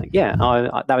 and it's like, yeah,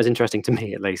 that was interesting to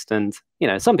me at least. And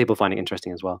some people find it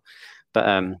interesting as well.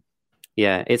 But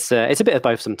yeah, it's a bit of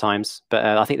both sometimes. But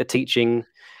I think the teaching,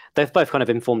 they've both kind of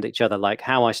informed each other. Like,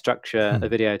 how I structure a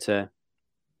video to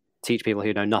teach people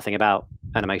who know nothing about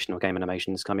animation or game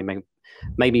animations, kind of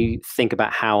maybe think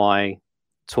about how I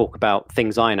talk about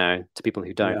things I know to people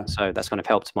who don't. So that's kind of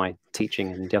helped my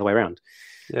teaching and the other way around.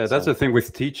 Yeah, that's the thing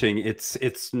with teaching.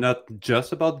 It's not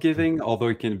just about giving, although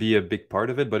it can be a big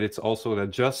part of it, but it's also that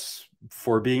just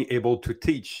for being able to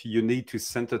teach, you need to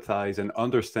synthesize and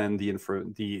understand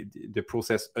the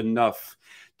process enough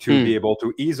to be able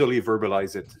to easily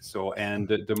verbalize it. So, and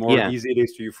the more easy it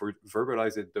is to you for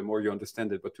verbalize it, the more you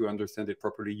understand it. But to understand it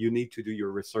properly, you need to do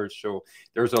your research. So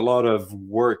there's a lot of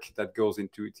work that goes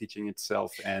into teaching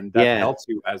itself, and that helps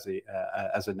you as an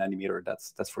animator.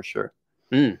 That's for sure.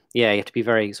 Yeah, you have to be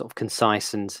very sort of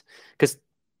concise, and because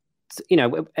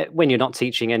when you're not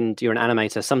teaching and you're an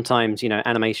animator, sometimes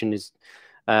animation is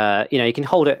you can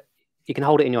hold it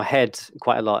in your head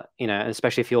quite a lot,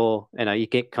 especially if you're you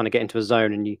get into a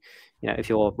zone, and if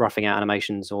you're roughing out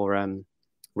animations or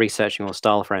researching or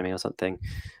style framing or something,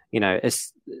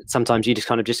 it's sometimes you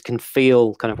just can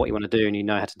feel kind of what you want to do and you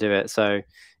know how to do it. So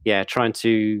yeah, trying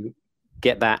to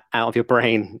get that out of your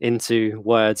brain into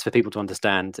words for people to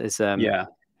understand is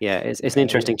it's an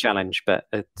interesting challenge, but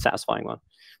a satisfying one.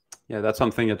 Yeah, that's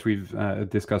something that we've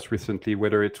discussed recently,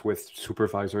 whether it's with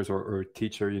supervisors or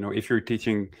teacher. If you're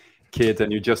teaching kids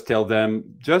and you just tell them,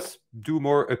 just do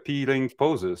more appealing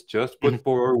poses, just put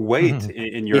more weight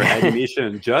in your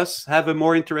animation, just have a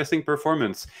more interesting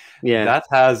performance. Yeah, that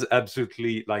has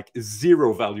absolutely like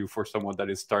zero value for someone that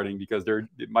is starting, because they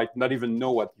might not even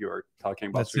know what you're talking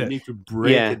about. So you need to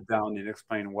break it down and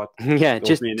explain what. Yeah,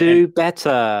 just do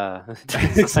better.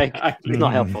 It's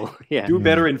not helpful. Yeah, do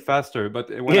better and faster. But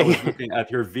when I was looking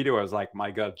at your video, I was like, my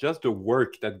God, just the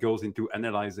work that goes into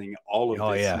analyzing all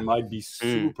of this might be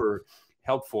super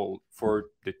helpful for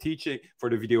the teaching, for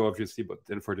the video obviously, but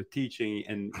then for the teaching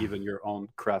and even your own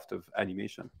craft of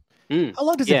animation. How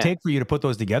long does it take for you to put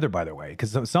those together, by the way?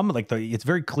 Because some it's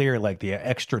very clear, like the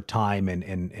extra time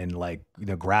and like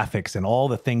graphics and all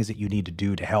the things that you need to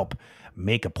do to help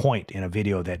make a point in a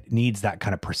video that needs that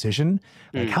kind of precision,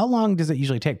 like how long does it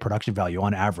usually take production value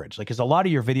on average? Like, because a lot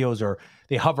of your videos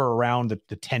they hover around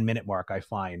the 10-minute mark, I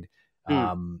find.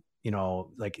 You know,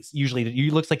 like it's usually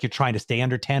it looks like you're trying to stay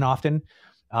under 10 often.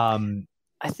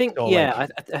 I think, so yeah,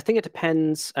 I think it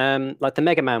depends. Like the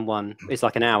Mega Man one is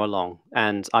like an hour long,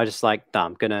 and I just like, no,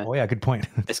 I'm gonna. Oh yeah, good point.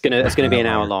 It's gonna be an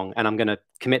hour long, and I'm gonna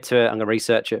commit to it. I'm gonna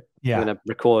research it. Yeah. I'm gonna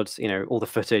record, you know, all the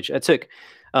footage. It took.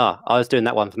 I was doing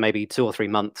that one for maybe 2 or 3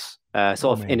 months,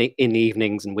 sort of in the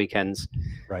evenings and weekends.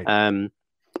 Right.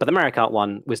 But the Mario Kart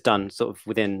one was done sort of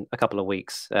within a couple of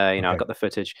weeks. You know, I got the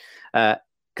footage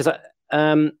because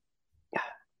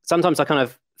sometimes I kind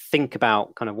of think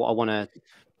about kind of what I want to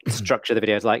structure the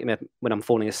videos, like when I'm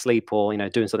falling asleep or, you know,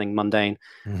 doing something mundane.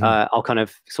 I'll kind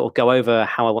of sort of go over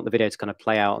how I want the video to kind of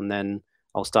play out, and then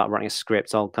I'll start writing a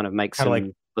script. I'll kind of make some like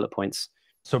bullet points.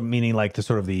 So meaning like the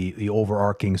sort of the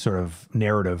overarching sort of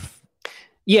narrative.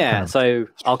 Yeah. Kind of so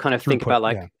I'll kind of think about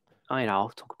like, you know, I'll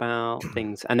talk about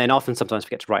things, and then often sometimes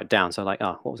forget to write it down. So like,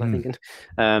 what was I thinking?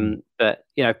 But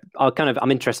you know,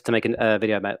 I'm interested to make a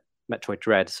video about Metroid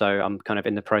Dread. So I'm kind of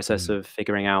in the process of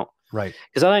figuring out, right?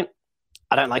 Because I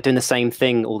don't like doing the same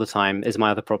thing all the time is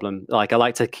my other problem. Like I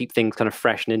like to keep things kind of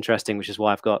fresh and interesting, which is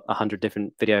why I've got 100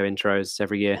 different video intros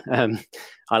every year.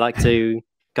 I like to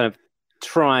kind of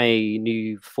try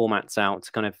new formats out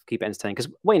to kind of keep it entertaining. Because,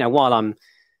 well, you know, while I'm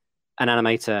an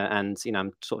animator and, you know,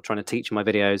 I'm sort of trying to teach my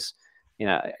videos, you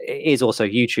know, it is also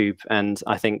YouTube. And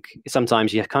I think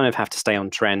sometimes you kind of have to stay on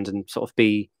trend and sort of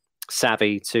be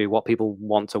savvy to what people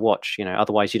want to watch. You know,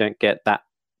 otherwise you don't get that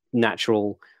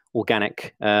natural,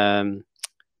 organic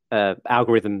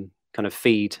algorithm kind of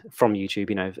feed from YouTube.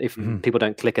 You know, if people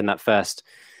don't click in that first,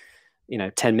 you know,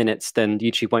 10 minutes, then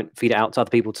YouTube won't feed it out to other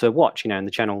people to watch, you know, and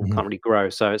the channel can't really grow.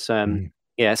 So it's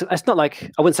yeah, so it's not like,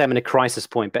 I wouldn't say I'm in a crisis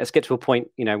point, but it's get to a point,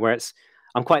 you know, where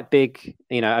I'm quite big,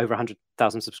 you know, over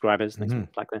 100,000 subscribers, things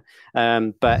like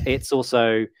that. But it's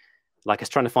also like, it's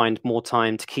trying to find more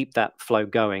time to keep that flow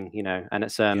going, you know, and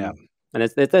it's and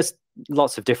there's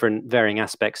lots of different varying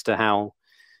aspects to how,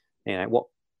 you know, what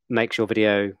makes your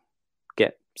video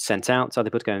get sent out so other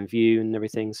people to go and view and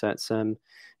everything. So it's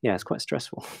yeah, it's quite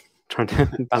stressful trying to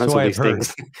balance all these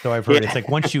things. So I've heard it's like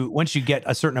once you get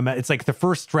a certain amount, it's like the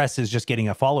first stress is just getting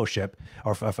a followership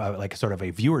or like sort of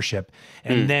a viewership,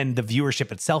 and then the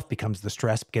viewership itself becomes the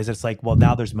stress, because it's like, well,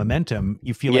 now there's momentum.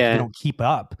 You feel like if you don't keep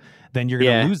up, then you're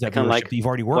going to lose that viewership that you've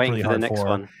already worked really hard for.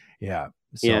 One. Yeah.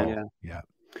 So, yeah.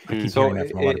 So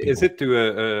is it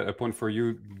to a point for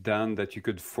you, Dan, that you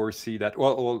could foresee that?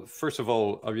 Well, first of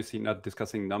all, obviously not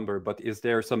discussing number, but is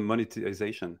there some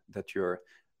monetization that you're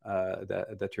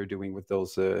doing with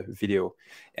those video,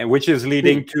 and which is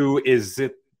leading to, is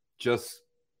it just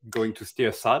going to stay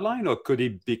a sideline, or could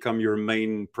it become your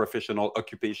main professional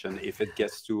occupation if it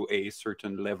gets to a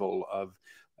certain level of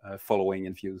following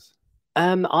and views?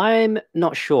 I'm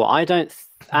not sure. I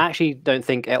actually don't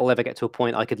think it'll ever get to a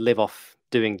point I could live off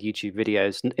doing YouTube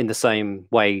videos in the same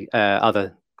way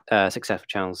other successful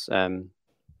channels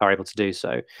are able to do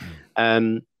so.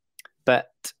 But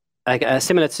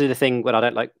similar to the thing where I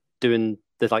don't like doing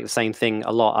the same thing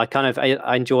a lot,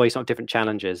 I enjoy sort of different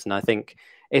challenges. And I think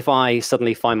if I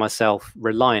suddenly find myself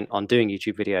reliant on doing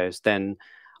YouTube videos, then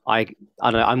I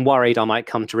don't know, I'm worried I might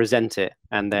come to resent it,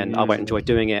 and then I won't enjoy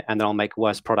doing it, and then I'll make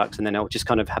worse products, and then it'll just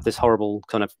kind of have this horrible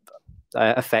kind of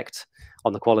effect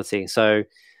on the quality. So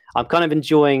I'm kind of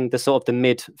enjoying the sort of the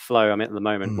mid flow I'm at the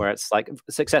moment, where it's like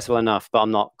successful enough, but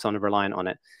I'm not kind of reliant on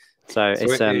it. So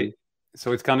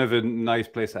it's kind of a nice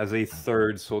place as a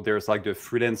third. So there's like the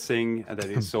freelancing, and that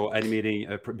is so animating,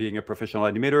 being a professional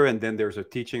animator, and then there's a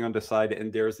teaching on the side,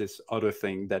 and there's this other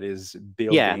thing that is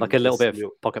building. Yeah, like a little bit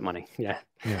of pocket money. Yeah.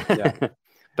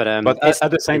 But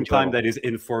at the same time, that is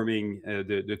informing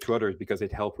the two others, because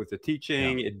it helps with the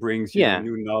teaching. It brings you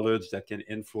new knowledge that can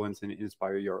influence and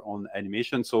inspire your own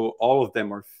animation. So all of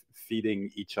them are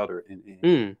feeding each other.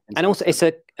 And also, it's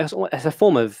a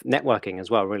form of networking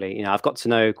as well. Really, you know, I've got to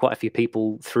know quite a few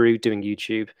people through doing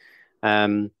YouTube.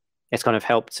 It's kind of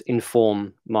helped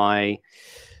inform my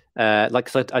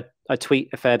so I tweet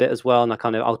a fair bit as well, and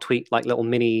I'll tweet like little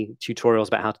mini tutorials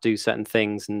about how to do certain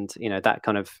things, and you know, that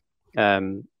kind of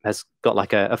has got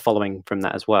like a following from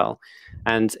that as well.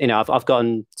 And you know, I've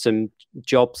gotten some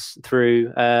jobs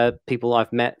through people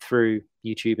I've met through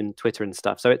YouTube and Twitter and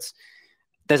stuff. So it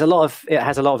has a lot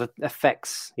of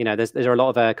effects. You know, there are a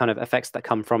lot of kind of effects that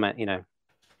come from it. You know,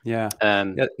 you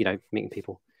know, meeting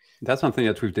people. That's something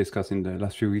that we've discussed in the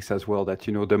last few weeks as well, that,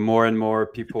 you know, the more and more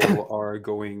people are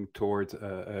going towards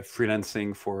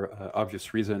freelancing for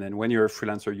obvious reason. And when you're a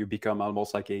freelancer, you become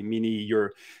almost like a mini,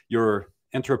 you're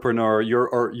entrepreneur,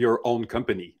 your own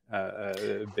company,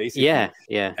 basically. Yeah.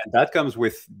 And that comes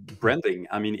with branding.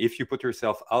 I mean, if you put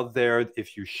yourself out there,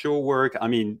 if you show work, I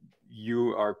mean,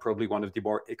 you are probably one of the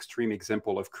more extreme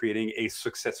example of creating a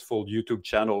successful YouTube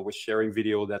channel with sharing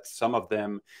video that some of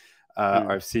them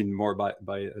I've seen more than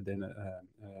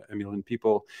 1 million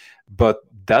people. But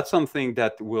that's something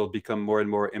that will become more and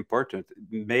more important.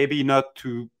 Maybe not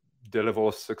to the level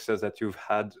of success that you've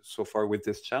had so far with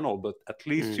this channel, but at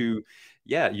least you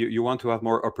want to have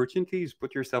more opportunities,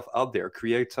 put yourself out there,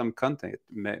 create some content,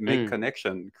 make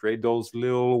connection, create those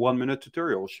little 1-minute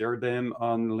tutorials, share them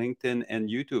on LinkedIn and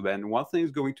YouTube, and one thing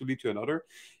is going to lead to another,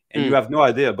 and you have no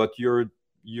idea, but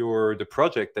the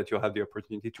project that you'll have the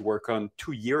opportunity to work on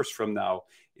 2 years from now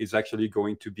is actually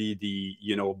going to be the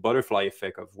butterfly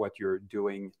effect of what you're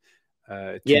doing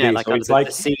today. Like, so the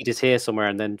seed is here somewhere,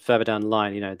 and then further down the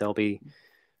line, there'll be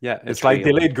it's like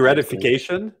delayed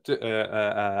gratification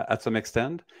at some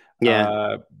extent.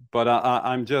 But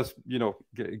I'm just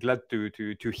glad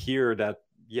to hear that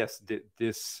yes, the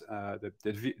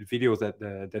videos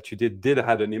that you did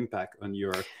had an impact on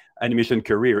your animation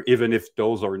career, even if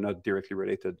those are not directly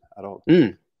related at all.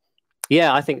 I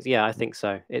think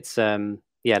so. It's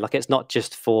like, it's not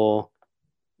just for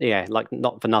like,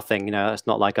 not for nothing, it's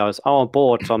not like I was I'm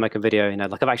bored, so I'll make a video.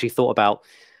 Like, I've actually thought about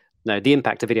the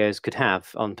impact the videos could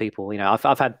have on people.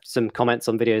 I've had some comments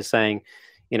on videos saying,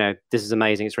 this is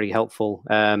amazing, it's really helpful.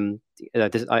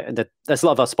 There's a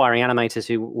lot of aspiring animators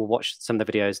who will watch some of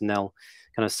the videos and they'll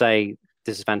kind of say,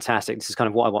 this is fantastic, this is kind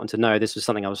of what I wanted to know, this was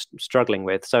something I was struggling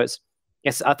with. So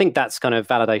I think that's kind of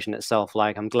validation itself.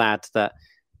 Like, I'm glad that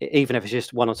even if it's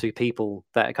just 1 or 2 people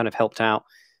that it kind of helped out,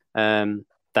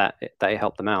 that it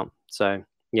helped them out. So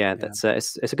that's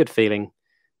it's a good feeling.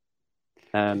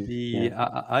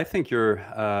 I think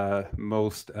your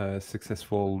most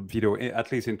successful video, at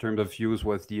least in terms of views,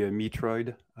 was the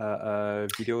Metroid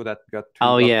video that got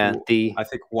I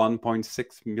think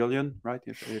 1.6 million, right?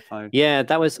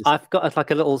 That was. I've got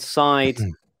like a little side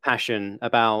passion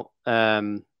about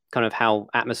kind of how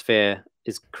atmosphere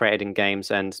is created in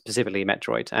games, and specifically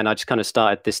Metroid. And I just kind of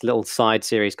started this little side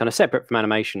series, kind of separate from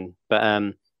animation, but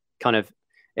kind of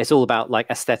it's all about like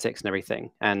aesthetics and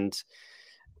everything. And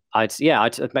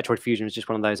Metroid Fusion was just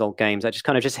one of those old games that just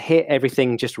kind of just hit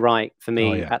everything just right for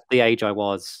me at the age I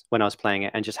was when I was playing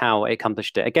it, and just how it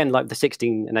accomplished it. Again, like the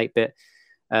 16 and 8-bit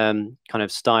kind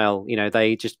of style,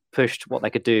 they just pushed what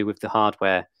they could do with the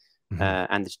hardware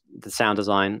and the sound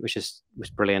design, which was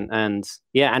brilliant. And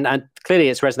and clearly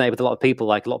it's resonated with a lot of people.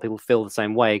 Like, a lot of people feel the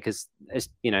same way because it's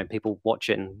people watch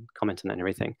it and comment on it and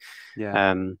everything.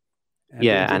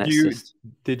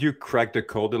 Did you crack the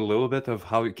code a little bit of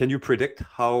how can you predict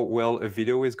how well a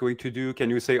video is going to do? Can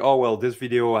you say, oh well, this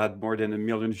video had more than 1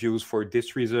 million views for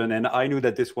this reason, and I knew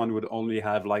that this one would only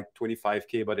have like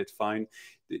 25K, but it's fine?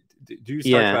 Do you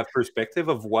start to have perspective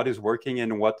of what is working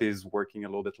and what is working a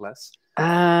little bit less?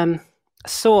 I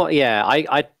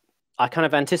kind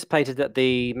of anticipated that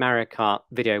the Mario Kart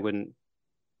video wouldn't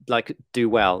like do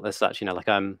well as such.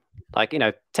 10,000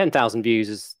 views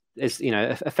is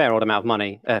a fair old amount of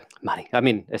money. I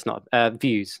mean, it's not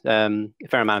views. A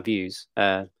fair amount of views.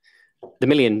 The 1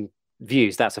 million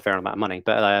views, that's a fair amount of money.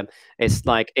 But it's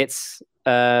like it's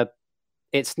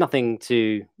nothing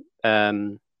to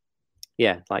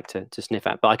to sniff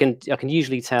at. But I can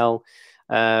usually tell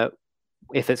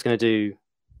if it's going to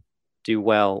do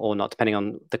well or not, depending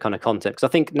on the kind of content. Because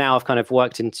I think now I've kind of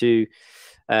worked into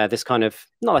this kind of,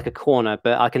 not like a corner,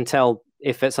 but I can tell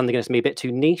if it's something that's going to be a bit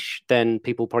too niche, then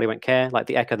people probably won't care. Like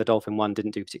the Echo the Dolphin one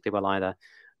didn't do particularly well either.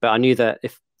 But I knew that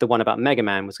if the one about Mega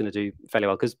Man was going to do fairly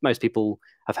well, because most people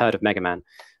have heard of Mega Man.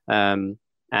 And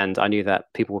I knew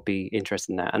that people would be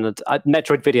interested in that. And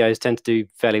Metroid videos tend to do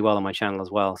fairly well on my channel as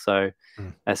well. So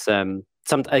that's I'm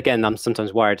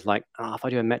sometimes worried, like, if I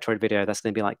do a Metroid video, that's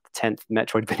going to be like the 10th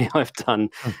Metroid video I've done.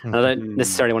 And I don't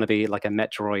necessarily want to be like a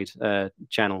Metroid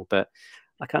channel, but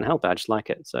I can't help it. I just like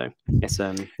it. So it's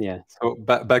So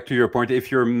back to your point,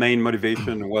 if your main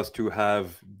motivation was to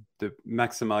have the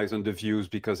maximize on the views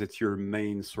because it's your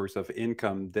main source of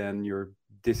income, then your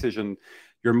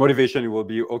motivation will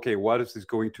be, okay, what is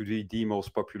going to be the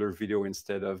most popular video,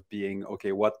 instead of being,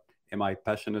 okay, what am I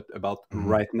passionate about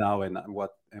right now, and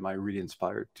what am I really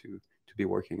inspired to be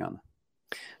working on?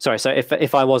 Sorry, so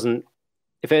if I wasn't,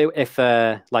 if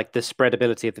like the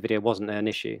spreadability of the video wasn't an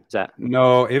issue, is that?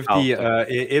 No, if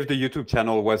the YouTube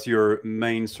channel was your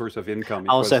main source of income.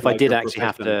 Also, if I did actually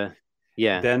have to,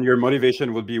 then your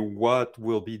motivation would be what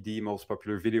will be the most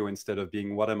popular video, instead of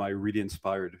being what am I really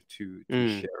inspired to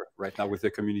share right now with the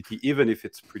community, even if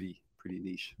it's pretty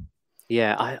niche.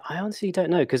 Yeah, I honestly don't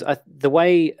know, because the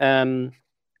way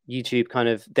YouTube kind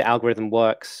of the algorithm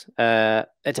works. It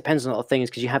depends on a lot of things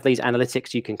because you have these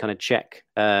analytics you can kind of check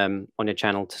on your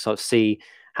channel to sort of see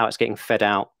how it's getting fed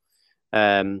out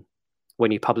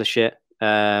when you publish it.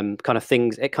 Kind of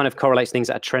things, it kind of correlates things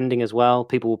that are trending as well.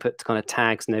 People will put kind of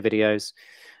tags in their videos.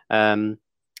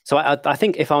 So I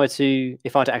think if I were to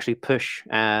actually push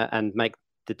and make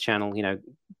the channel,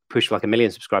 push like 1 million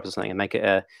subscribers or something and make it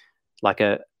a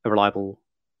reliable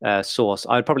source,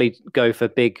 I'd probably go for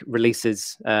big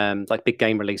releases, like big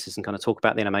game releases, and kind of talk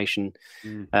about the animation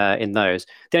in those.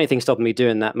 The only thing stopping me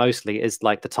doing that mostly is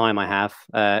like the time I have,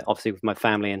 obviously with my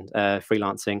family and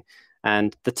freelancing,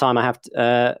 and the time I have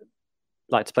to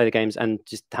play the games and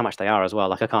just how much they are as well.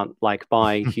 Like I can't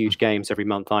buy huge games every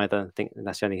month either. I think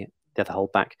that's the other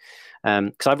holdback.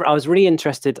 Because I was really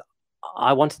interested.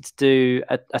 I wanted to do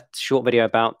a short video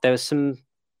about, there was some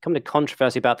kind of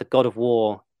controversy about the God of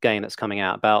War game that's coming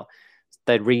out, about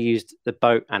they'd reused the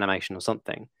boat animation or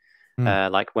something,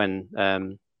 like when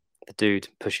the dude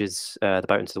pushes the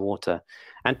boat into the water,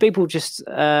 and people just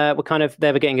they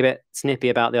were getting a bit snippy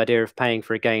about the idea of paying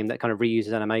for a game that kind of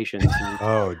reuses animations.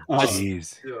 Oh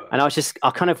jeez. And I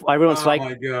really want to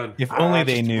my God. If only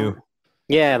they knew.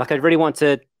 Yeah, I really want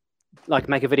to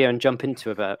make a video and jump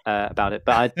into about it,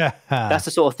 but that's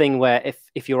the sort of thing where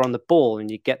if you're on the ball and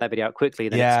you get that video out quickly,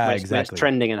 then when it's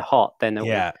trending and hot, then it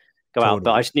will go out.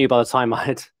 But I just knew by the time I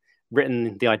had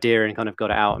written the idea and kind of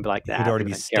got it out and be like, it'd already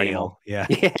be stale.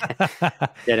 Dead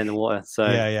in the water.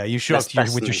 So you show up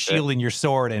with your shield and your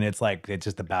sword, and it's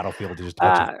just the battlefield, just a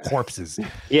bunch of corpses.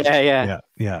 Yeah.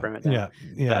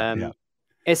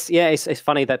 It's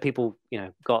funny that people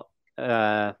got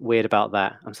weird about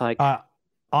that. I'm just like,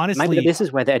 honestly, maybe this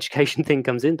is where the education thing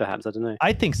comes in. Perhaps, I don't know.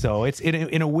 I think so. It's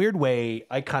in a weird way.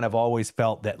 I kind of always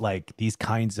felt that these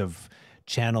kinds of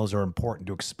channels are important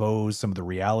to expose some of the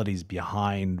realities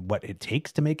behind what it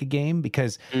takes to make a game,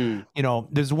 because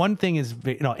there's one thing is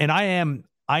and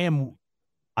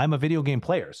I'm a video game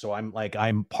player, so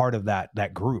I'm part of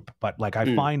that group, but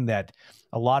I find that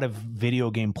a lot of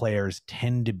video game players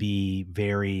tend to be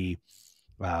very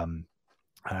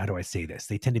how do I say this?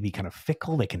 They tend to be kind of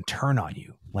fickle. They can turn on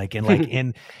you,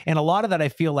 and a lot of that I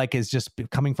feel like is just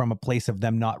coming from a place of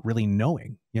them not really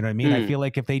knowing. You know what I mean? I feel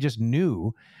like if they just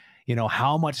knew,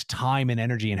 how much time and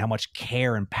energy and how much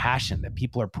care and passion that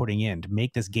people are putting in to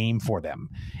make this game for them,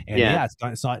 and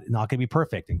it's not going to be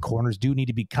perfect, and corners do need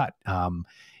to be cut.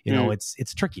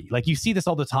 It's tricky. You see this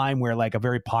all the time where a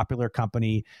very popular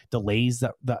company delays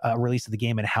the release of the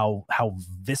game, and how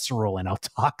visceral and how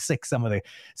toxic some of the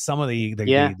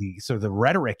sort of the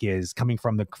rhetoric is coming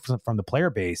from the player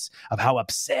base of how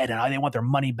upset and they want their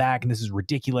money back and this is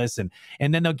ridiculous, and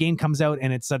then the game comes out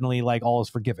and it's suddenly all is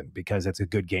forgiven because it's a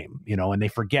good game, and they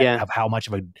forget of how much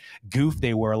of a goof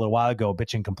they were a little while ago,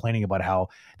 bitching, complaining about how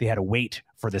they had to wait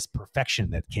for this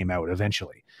perfection that came out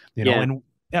eventually, and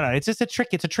it's just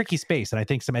it's a tricky space, and I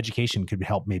think some education could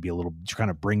help maybe a little to kind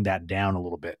of bring that down a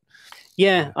little bit.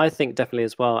 Yeah, I think definitely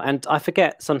as well. And I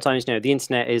forget sometimes, the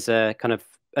internet is a kind of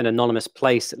an anonymous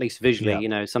place, at least visually.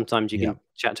 Sometimes you can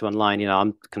chat to online.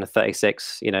 I'm kind of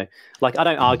 36. I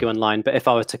don't argue online, but if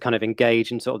I were to kind of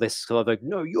engage in sort of this sort of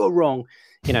no, you're wrong.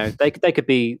 They could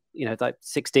be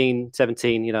 16,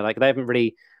 17. They haven't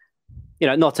really.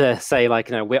 Not to say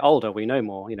we're older, we know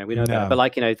more, we know better,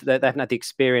 but they haven't had the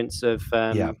experience of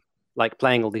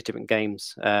playing all these different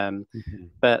games.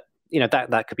 But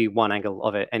that could be one angle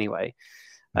of it anyway.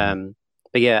 But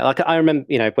yeah, I remember,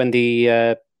 when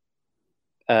the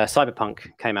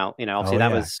Cyberpunk came out, obviously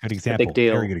that was a big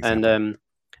deal. And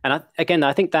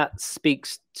I think that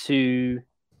speaks to,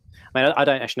 I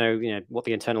don't actually know, what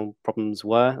the internal problems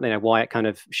were, why it kind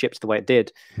of shipped the way it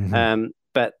did.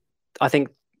 But I think,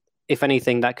 if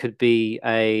anything, that could be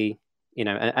an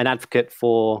advocate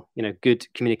for good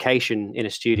communication in a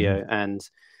studio. And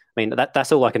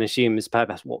that's all I can assume is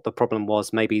perhaps what the problem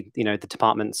was. Maybe the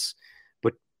departments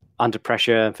were under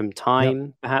pressure from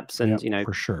time, perhaps, and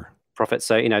for sure profit.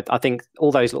 So I think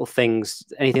all those little things,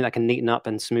 anything that can neaten up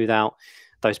and smooth out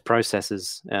those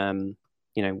processes,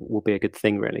 will be a good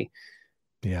thing, really.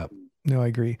 Yeah. No, I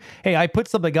agree. Hey, I put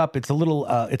something up. It's a little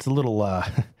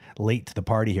late to the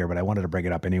party here, but I wanted to bring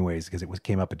it up anyways because it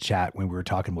came up in chat when we were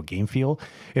talking about Game Feel.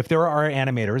 If there are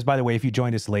animators, by the way, if you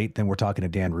joined us late, then we're talking to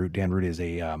Dan Root. Dan Root is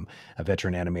a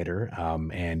veteran animator,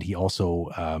 and he also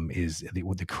is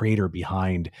the creator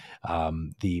behind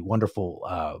the wonderful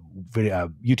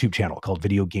YouTube channel called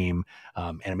Video Game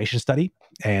Animation Study.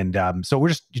 And so we're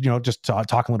just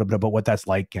talking a little bit about what that's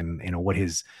like, and what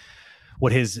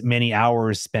what his many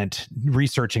hours spent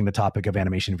researching the topic of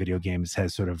animation in video games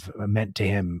has sort of meant to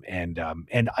him.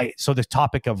 So the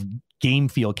topic of game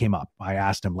feel came up. I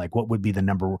asked him, like, what would be the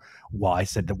number? Well, I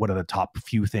said that what are the top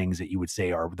few things that you would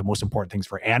say are the most important things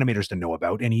for animators to know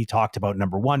about? And he talked about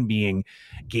number one being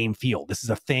game feel. This is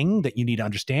a thing that you need to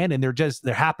understand. And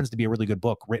there happens to be a really good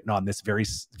book written on this very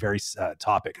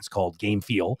topic. It's called Game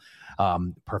Feel,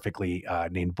 perfectly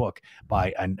named book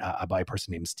by a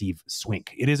person named Steve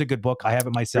Swink. It is a good book. I have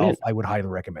it myself. Brilliant. I would highly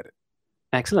recommend it.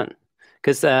 Excellent.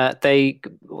 Because they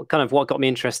kind of what got me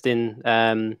interested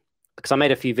in, because I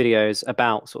made a few videos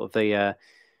about sort of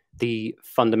the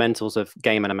fundamentals of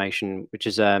game animation, which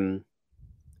is a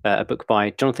book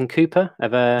by Jonathan Cooper.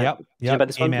 Ever heard about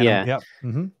this one? Yeah. Yep.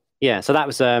 Mm-hmm. Yeah. So that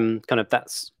was kind of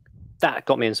that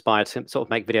got me inspired to sort of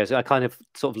make videos. I kind of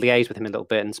sort of liaised with him a little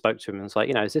bit and spoke to him and was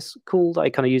like, is this cool that I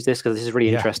kind of use this, because this is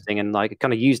really interesting, and like I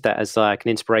kind of used that as like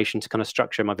an inspiration to kind of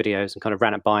structure my videos and kind of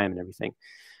ran it by him and everything.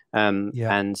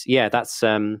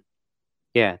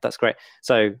 That's great.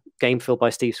 So Game Feel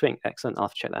by Steve Swink. Excellent. I'll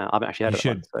have to check that out. I haven't actually heard of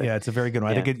it. So. Yeah, it's a very good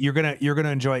one. I think you're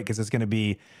gonna enjoy it because it's gonna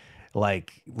be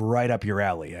like right up your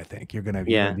alley. I think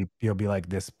you'll be like,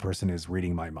 this person is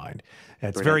reading my mind.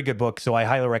 It's a very good book. So I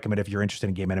highly recommend if you're interested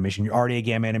in game animation, you're already a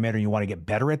game animator and you want to get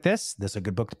better at this is a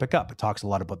good book to pick up. It talks a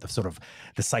lot about the sort of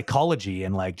the psychology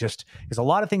and like just there's a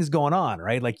lot of things going on,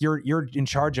 right? Like you're in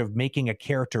charge of making a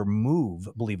character move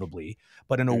believably,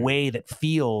 but in a way that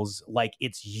feels like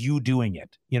it's you doing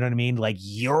it. You know what I mean? Like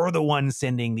you're the one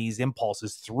sending these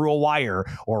impulses through a wire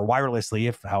or wirelessly,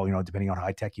 depending on how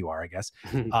high tech you are, I guess,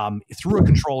 through a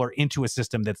controller into a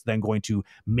system that's then going to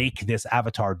make this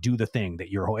avatar do the thing that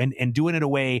you're and do it in a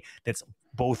way that's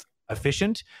both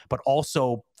efficient but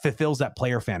also fulfills that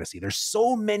player fantasy. There's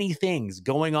so many things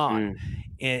going on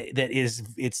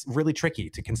it's really tricky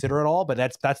to consider it all, but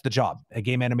that's the job. A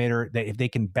game animator, if they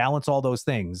can balance all those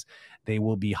things, they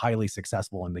will be highly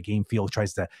successful, and the Game Field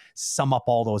tries to sum up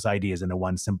all those ideas into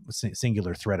one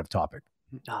singular thread of topic.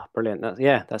 Brilliant.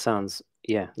 That sounds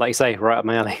like you say, right up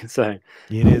my alley. So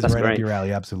it is right up your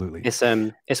alley. Absolutely. It's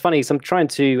funny. So I'm trying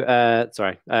to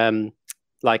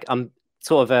I'm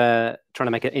sort of trying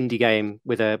to make an indie game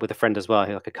with a friend as well,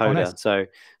 like a coder. Nice. So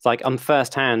it's like I'm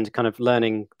firsthand kind of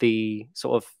learning the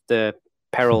sort of the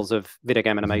perils of video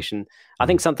game animation. I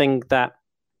think something that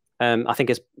I think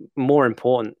is more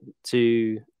important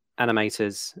to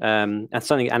animators, and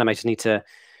something animators need to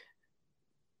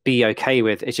be okay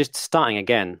with, it's just starting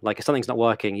again. Like if something's not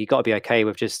working, you got to be okay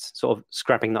with just sort of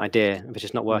scrapping the idea. If it's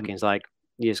just not working, it's like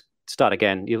you just start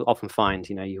again. You'll often find,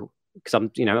 because I'm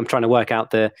trying to work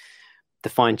out the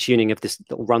fine tuning of this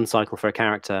little run cycle for a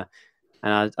character,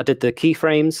 and I did the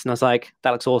keyframes, and I was like,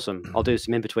 that looks awesome. I'll do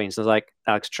some in betweens. So I was like,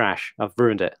 that looks trash. I've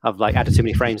ruined it. I've like added too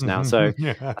many frames now. So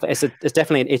it's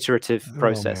definitely an iterative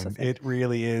process. It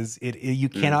really is. You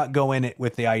cannot go in it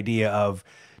with the idea of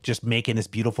just making this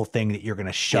beautiful thing that you're going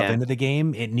to shove into the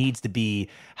game. It needs to be,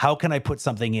 how can I put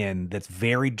something in that's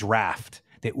very draft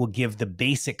that will give the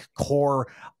basic core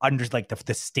under like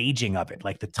the staging of it,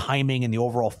 like the timing and the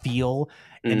overall feel.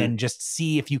 And then just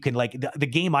see if you can like the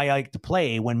game I like to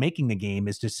play when making the game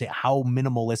is to say how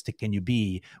minimalistic can you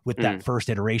be with that first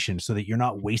iteration so that you're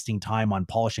not wasting time on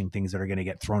polishing things that are going to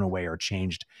get thrown away or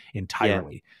changed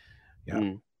entirely.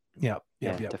 Yeah.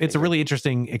 It's a really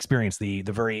interesting experience. The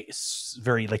very,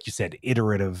 very, like you said,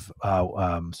 iterative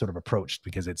sort of approach,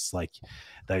 because it's like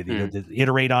the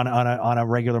iterate on a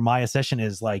regular Maya session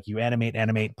is like you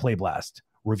animate, play blast,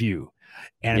 review,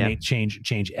 animate,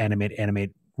 change,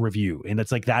 animate, review. And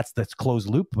it's like that's closed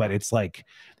loop, but it's like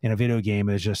in a video game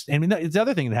is just, it's the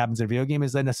other thing that happens in a video game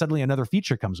is then suddenly another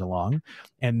feature comes along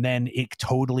and then it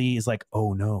totally is like,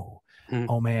 oh no.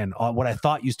 Oh man, what I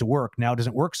thought used to work now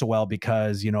doesn't work so well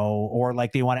because, or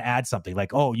like they want to add something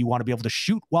like, oh, you want to be able to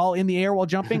shoot while in the air while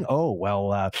jumping? Oh,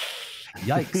 well,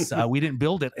 yikes. We didn't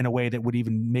build it in a way that would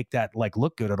even make that like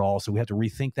look good at all. So we have to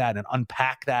rethink that and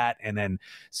unpack that. And then,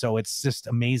 so it's just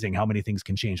amazing how many things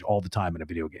can change all the time in a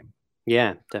video game.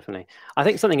 Yeah, definitely. I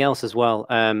think something else as well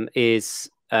is,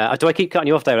 do I keep cutting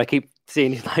you off, David? I keep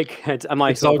seeing like, am I?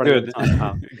 It's all good.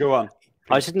 Go on.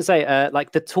 I was just going to say,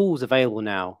 like the tools available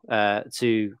now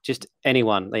to just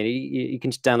anyone. Like, you can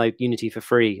just download Unity for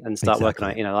free and start working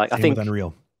on it. I think with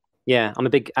Unreal. Yeah, I'm a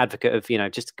big advocate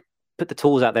of just put the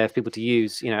tools out there for people to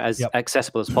use. As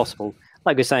accessible as possible.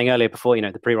 Like we were saying earlier before,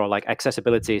 the pre-roll, like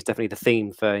accessibility is definitely the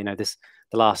theme for the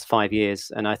last 5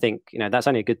 years, and I think that's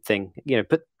only a good thing.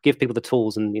 Give people the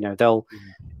tools, and they'll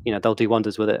do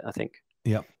wonders with it. I think.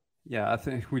 Yeah. Yeah, I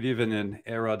think we live in an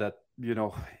era that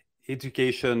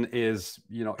education is,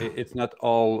 it's not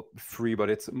all free, but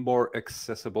it's more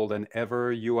accessible than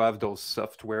ever. You have those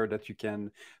software that you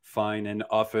can find, and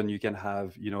often you can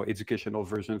have, educational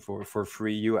version for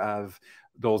free. You have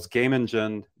those game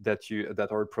engine that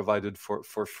are provided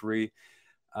for free.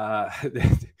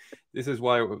 This is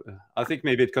why I think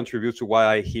maybe it contributes to why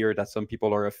I hear that some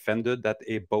people are offended that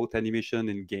a boat animation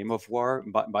in Game of War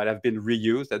might have been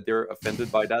reused, that they're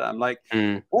offended by that. I'm like,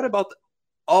 what about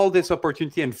all this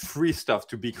opportunity and free stuff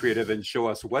to be creative and show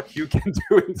us what you can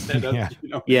do instead of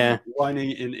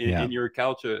whining in your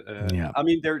couch? I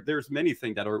mean, there's many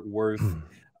things that are worth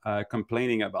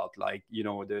complaining about, like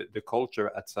the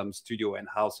culture at some studio and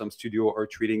how some studio are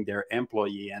treating their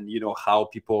employee, and how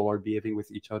people are behaving with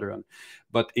each other.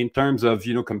 But in terms of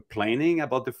complaining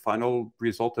about the final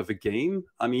result of a game,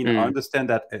 I mean, I understand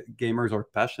that gamers are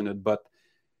passionate, but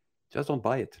just don't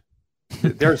buy it.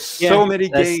 There's so many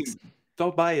games.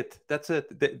 Don't buy it. That's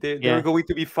it. They're going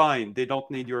to be fine. They don't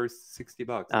need your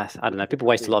 $60. I don't know. People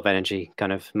waste a lot of energy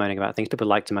kind of moaning about things. People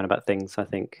like to moan about things, I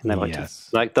think. And they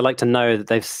like to know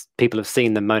that people have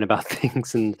seen them moan about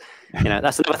things. And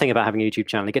that's another thing about having a YouTube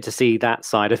channel. You get to see that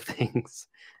side of things.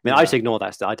 I mean, I just ignore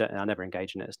that stuff. I never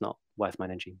engage in it. It's not worth my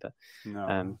energy. But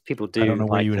people do. I don't know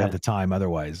where you would have the time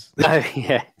otherwise. Oh,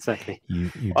 yeah, exactly.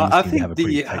 I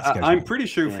think I'm pretty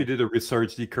sure if you did a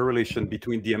research, the correlation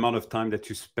between the amount of time that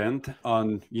you spend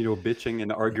on bitching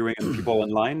and arguing with people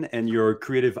online and your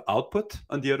creative output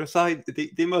on the other side,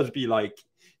 they must be like,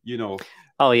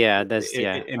 Oh yeah, there's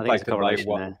impacted by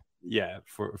what. Yeah,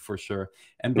 for sure.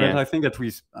 And Brent, I think that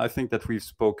we've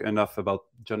spoke enough about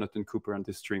Jonathan Cooper on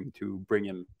this stream to bring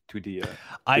him to the.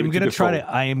 I am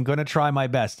going to try my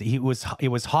best. It was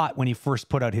hot when he first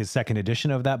put out his second edition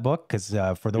of that book, because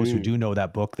for those who do know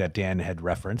that book that Dan had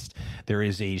referenced, there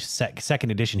is a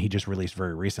second edition he just released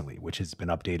very recently, which has been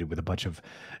updated with a bunch of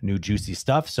new juicy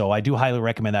stuff. So I do highly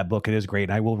recommend that book. It is great,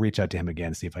 and I will reach out to him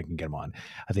again, see if I can get him on.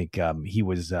 I think he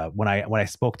was when I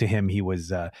spoke to him, he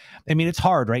was. I mean, it's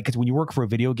hard, right? Because when you work for a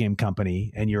video game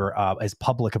company and you're as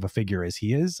public of a figure as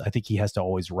he is, I think he has to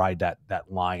always ride that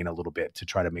line a little bit to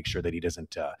try to make sure that he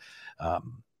doesn't,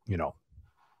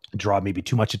 draw maybe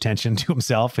too much attention to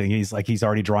himself. And he's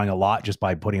already drawing a lot just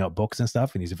by putting out books and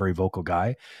stuff. And he's a very vocal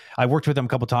guy. I worked with him a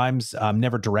couple times,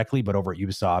 never directly, but over at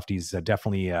Ubisoft. He's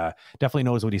definitely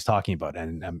knows what he's talking about.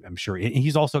 And I'm sure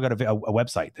he's also got a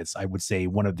website that's, I would say,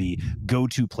 one of the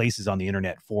go-to places on the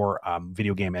internet for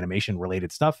video game animation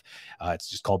related stuff. It's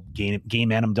just called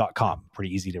GameAnim.com.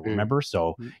 Pretty easy to remember.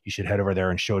 So you should head over there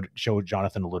and show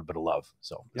Jonathan a little bit of love.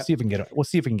 So we'll see if we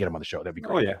can get him on the show. That'd be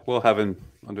great. Oh yeah, we'll have him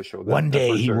on the show. One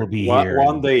day he will be here.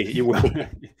 One day he will.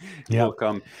 He'll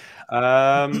come.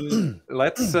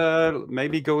 Let's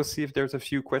maybe go see if there's a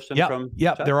few questions from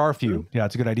chat. There are a few. Yeah,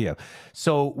 it's a good idea.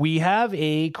 So we have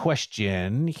a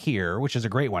question here, which is a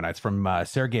great one. It's from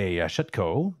Sergey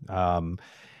Shutko.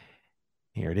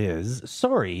 Here it is.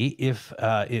 Sorry if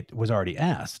it was already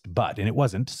asked, and it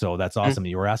wasn't. So that's awesome that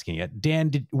you were asking it.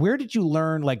 Dan, where did you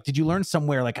learn? Like, did you learn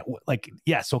somewhere?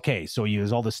 Yes, okay. So you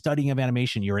use all the studying of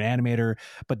animation. You're an animator,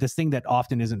 but this thing that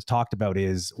often isn't talked about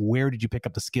is where did you pick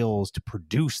up the skills to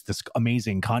produce this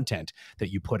amazing content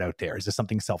that you put out there? Is this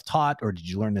something self-taught, or did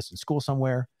you learn this in school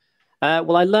somewhere?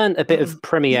 Well, I learned a bit of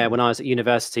Premiere when I was at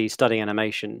university studying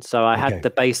animation. So I had the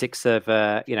basics of,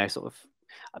 sort of.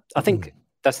 I think.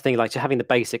 That's the thing, like having the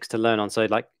basics to learn on. So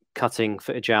like cutting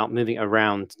footage out, moving it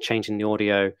around, changing the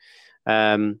audio.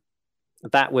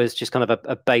 That was just kind of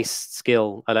a base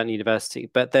skill I learned at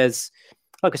university. But there's,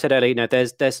 like I said earlier,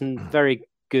 there's some very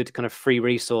good kind of free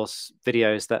resource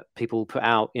videos that people put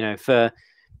out, for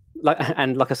like I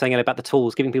was saying earlier about the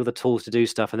tools, giving people the tools to do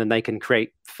stuff, and then they can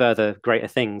create further greater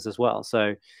things as well.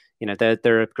 So,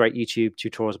 there are great YouTube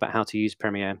tutorials about how to use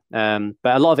Premiere. But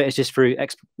a lot of it is just through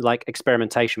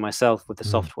experimentation myself with the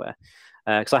software.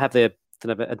 Because I have the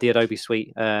Adobe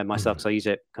suite myself, so I use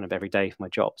it kind of every day for my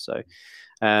job. So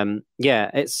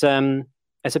it's a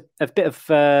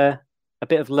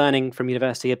bit of learning from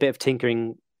university, a bit of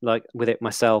tinkering with it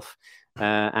myself,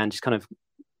 and just kind of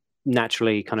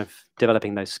naturally kind of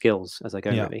developing those skills as I go.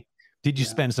 Really. Did you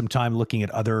spend some time looking at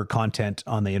other content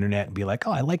on the internet and be like,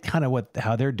 oh, I like kind of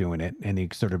how they're doing it, and you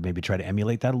sort of maybe try to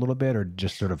emulate that a little bit, or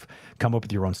just sort of come up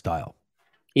with your own style?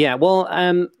 Yeah, well,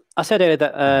 I said earlier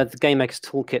that the Game Makers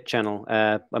Toolkit channel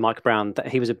by Mike Brown, that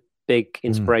he was a big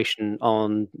inspiration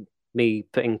on me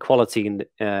putting quality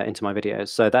into my videos.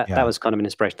 So that was kind of an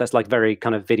inspiration. That's like very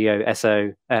kind of video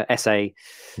essay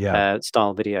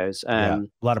style videos. A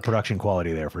lot of production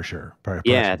quality there for sure.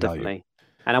 Yeah, definitely.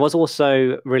 And I was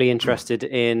also really interested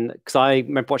in, because I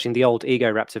remember watching the old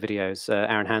Ego Raptor videos,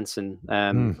 Aaron Hansen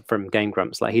from Game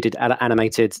Grumps. Like he did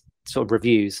animated sort of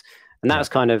reviews, and that was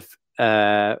kind of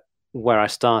where I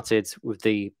started with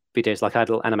the videos. Like I had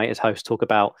a little animated host talk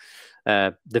about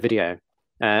the video,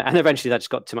 and eventually that just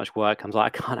got too much work. I was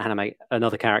like, I can't animate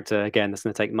another character again. That's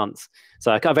going to take months.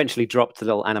 So I eventually dropped the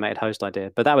little animated host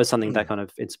idea. But that was something that kind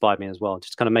of inspired me as well,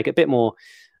 just kind of make it a bit more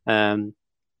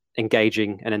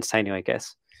engaging and entertaining, I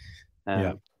guess.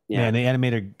 Yeah, and the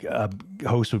animated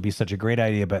host would be such a great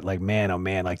idea, but like, man, oh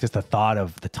man, like just the thought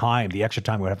of the extra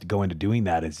time we would have to go into doing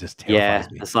that is just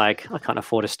terrifies me. It's like, I can't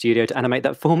afford a studio to animate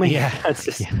that for me. Yeah, it's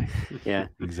just,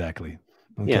 exactly.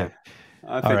 Okay. Yeah,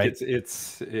 I think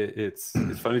it's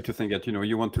funny to think that, you know,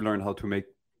 you want to learn how to make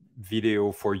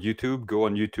video for YouTube, go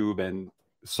on YouTube and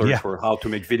search for how to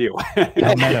make video.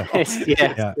 That's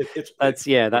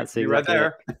exactly right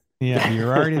there. Yeah,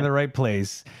 you're already in the right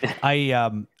place.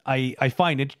 I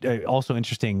find it also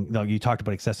interesting. You know, you talked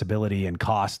about accessibility and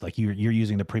cost. Like you're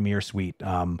using the Premiere Suite,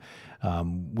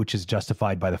 which is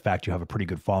justified by the fact you have a pretty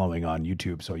good following on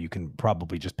YouTube, so you can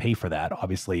probably just pay for that.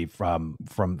 Obviously, from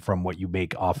what you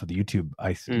make off of the YouTube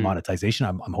monetization,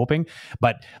 I'm hoping.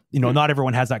 But you know, not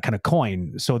everyone has that kind of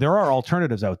coin. So there are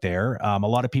alternatives out there. A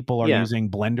lot of people are using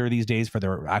Blender these days for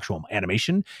their actual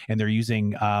animation, and they're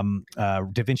using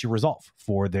DaVinci Resolve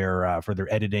for their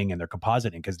editing and their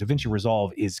compositing, because DaVinci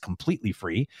Resolve is completely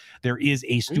free. There is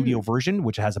a studio version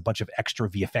which has a bunch of extra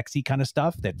VFX-y kind of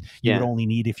stuff that you would only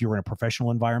need if you were in a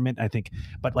professional environment, I think.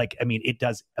 But like, I mean, it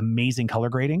does amazing color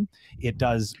grading. It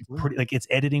does pretty, like, its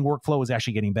editing workflow is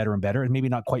actually getting better and better. And maybe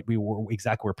not quite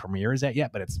exactly where Premiere is at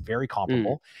yet, but it's very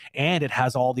comparable. And it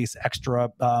has all these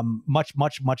extra, much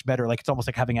better. Like, it's almost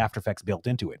like having After Effects built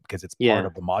into it, because it's part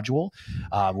of the module,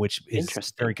 which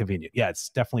is very convenient. Yeah, it's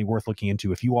definitely worth looking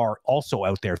into if you are also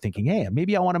out there thinking, hey,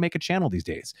 maybe I want to make a channel these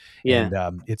days. And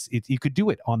you could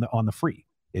do it on the free.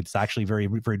 It's actually very,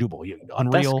 very doable.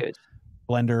 Unreal,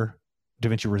 Blender,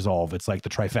 DaVinci Resolve. It's like the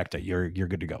trifecta. You're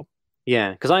good to go.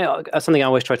 Yeah, because something I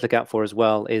always try to look out for as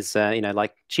well is you know,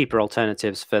 like cheaper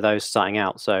alternatives for those starting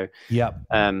out. So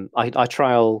I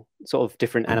trial sort of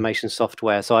different animation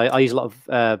software. So I use a lot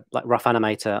of like Rough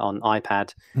Animator on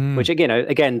iPad, which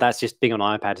again that's just being on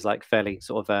iPad is like fairly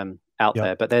sort of out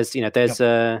there. But there's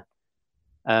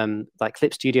like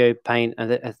Clip Studio Paint.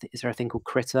 Is there a thing called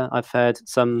Critter? I've heard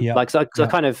some I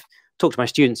kind of talk to my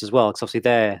students as well, because obviously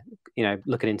they're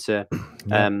looking into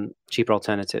cheaper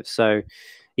alternatives. So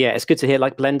yeah, it's good to hear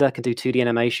like Blender can do 2D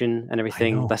animation and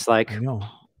everything. That's like,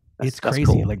 it's crazy.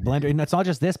 Cool. Like Blender, and it's not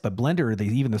just this, but Blender,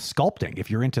 even the sculpting,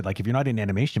 if you're into, like, if you're not in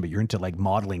animation, but you're into like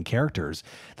modeling characters,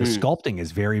 the sculpting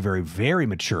is very, very, very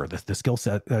mature. The skill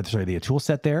set, the tool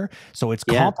set there. So it's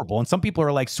comparable. And some people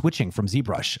are like switching from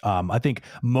ZBrush. I think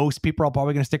most people are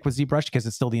probably going to stick with ZBrush because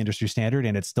it's still the industry standard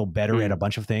and it's still better at a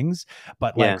bunch of things.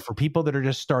 But like for people that are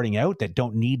just starting out that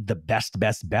don't need the best,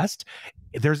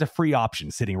 there's a free option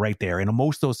sitting right there. And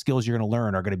most of those skills you're going to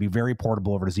learn are going to be very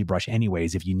portable over to ZBrush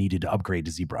anyways, if you needed to upgrade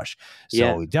to ZBrush.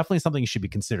 So definitely something you should be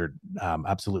considered.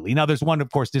 Absolutely. Now there's one,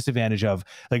 of course, disadvantage of,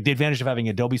 like, the advantage of having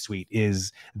Adobe Suite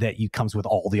is that you comes with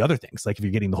all the other things. Like if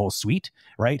you're getting the whole suite,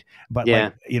 right? But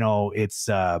like, it's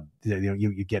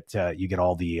you get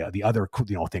all the other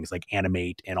things like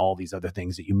Animate and all these other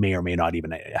things that you may or may not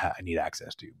even need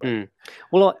access to. But.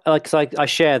 Well, because I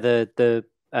share the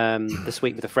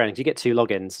suite with a friend. You get 2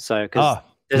 logins, so because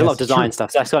there's a lot of design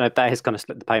stuff. So that has kind of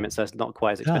split the payment, so it's not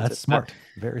quite as expensive. That's smart.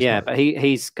 Very smart. But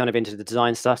he's kind of into the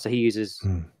design stuff, so he uses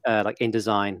like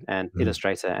InDesign and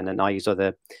Illustrator, and then I use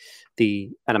the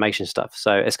animation stuff.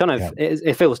 So it's kind of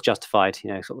it feels justified,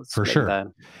 sort of for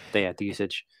sure. The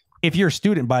usage. If you're a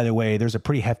student, by the way, there's a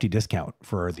pretty hefty discount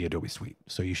for the Adobe Suite.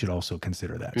 So you should also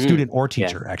consider that. Student or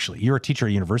teacher, actually. You're a teacher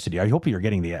at university. I hope you're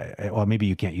getting well, maybe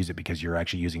you can't use it because you're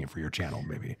actually using it for your channel,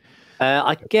 maybe.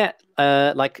 I get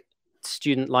like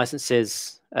student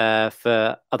licenses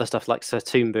for other stuff, like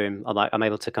Toon Boom. I'm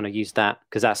able to kind of use that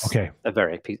because that's a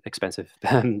very expensive piece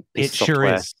of software. It sure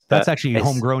is. That's actually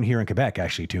homegrown here in Quebec,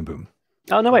 actually, Toon Boom.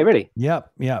 Oh, no way, really?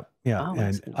 Yep. Oh,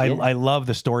 and I love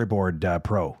the Storyboard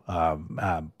Pro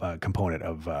component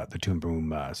of the Toon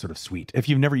Boom sort of suite. If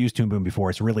you've never used Toon Boom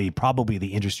before, it's really probably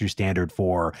the industry standard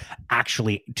for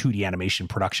actually 2D animation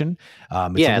production.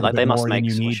 Like they must make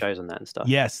shows on that and stuff.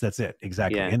 Yes, that's it.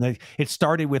 Exactly. Yeah. And it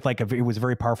started with it was a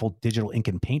very powerful digital ink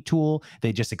and paint tool.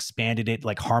 They just expanded it.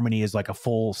 Like Harmony is like a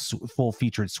full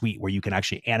featured suite where you can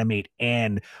actually animate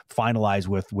and finalize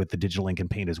with the digital ink and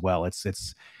paint as well. It's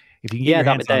if you can get your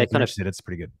hands on it, it's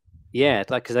pretty good. Yeah,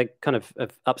 like because they kind of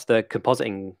ups the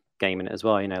compositing game in it as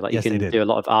well. Like you can do a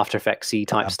lot of After Effects-y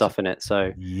type stuff in it.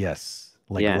 So yes,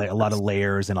 a lot of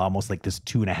layers and almost like this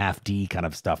 2.5D kind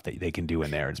of stuff that they can do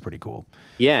in there. It's pretty cool.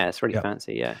 Yeah, it's really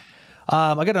fancy. Yeah.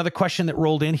 I got another question that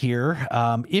rolled in here.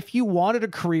 If you wanted a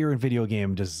career in video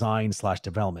game design /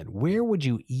 development, where would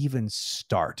you even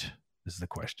start? This is the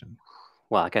question.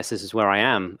 Well, I guess this is where I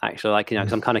am actually, like,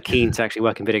 because I'm kind of keen to actually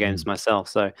work in video games myself.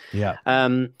 So, yeah.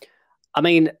 I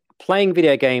mean, playing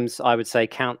video games, I would say,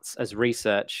 counts as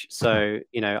research. So,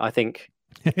 I think,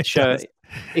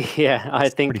 I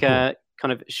think cool.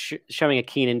 Kind of showing a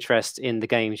keen interest in the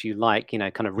games you like,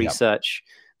 kind of research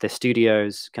the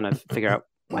studios, kind of figure out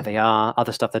where they are,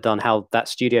 other stuff they've done, how that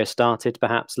studio started,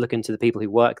 perhaps look into the people who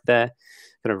work there,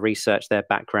 kind of research their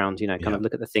background, kind of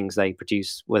look at the things they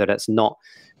produce, whether that's not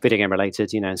video game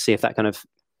related, and see if that kind of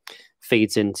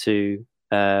feeds into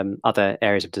other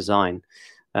areas of design.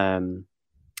 And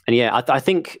I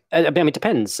think, it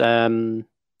depends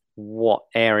what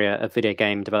area of video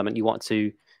game development you want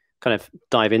to kind of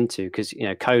dive into, because,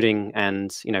 coding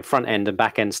and, front end and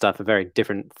back end stuff are very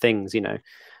different things,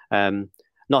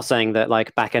 not saying that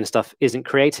like back end stuff isn't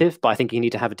creative, but I think you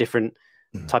need to have a different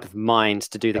type of mind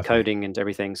to do the coding and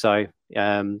everything. So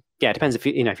it depends if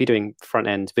if you're doing front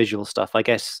end visual stuff. I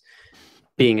guess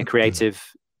being a creative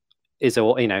is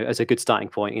as a good starting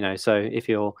point. So if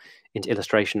you're into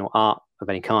illustration or art of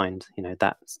any kind,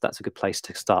 that's a good place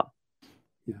to start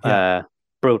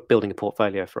building a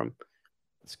portfolio from.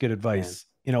 That's good advice.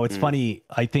 It's funny.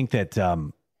 I think that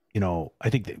I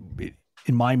think that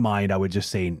in my mind, I would just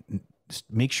say,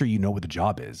 make sure you know what the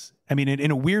job is. I mean,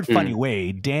 in a weird, funny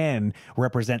way, Dan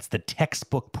represents the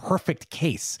textbook perfect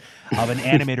case of an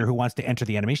animator who wants to enter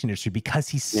the animation industry because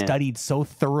he studied so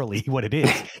thoroughly what it is.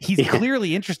 He's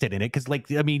clearly interested in it because,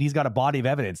 he's got a body of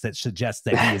evidence that suggests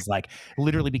that he has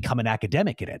literally become an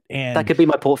academic in it. And that could be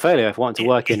my portfolio if I want to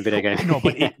work in video games. No,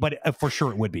 but for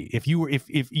sure it would be. If you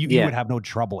would have no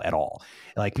trouble at all.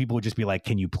 Like, people would just be like,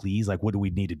 "Can you please? Like, what do we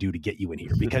need to do to get you in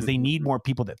here?" Because they need more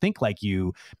people that think like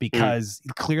you. Because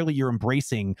clearly you're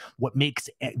embracing what makes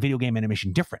video game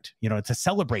animation different, to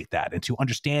celebrate that and to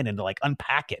understand and to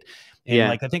unpack it.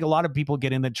 And I think a lot of people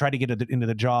try to get into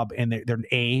the job, and they're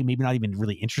maybe not even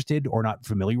really interested or not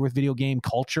familiar with video game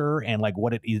culture and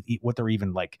what they're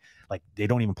even like they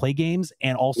don't even play games.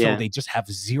 And also they just have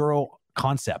zero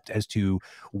concept as to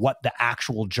what the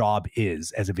actual job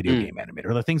is as a video game animator,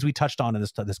 or the things we touched on in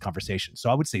this conversation. So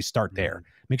I would say start there.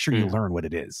 Make sure you learn what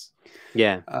it is.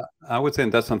 Yeah, I would say,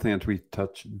 and that's something that we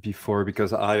touched before,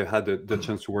 because I had the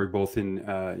chance to work both in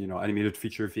animated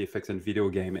feature, VFX, and video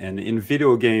game. And in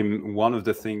video game, one of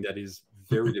the things that is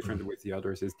very different with the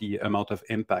others is the amount of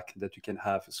impact that you can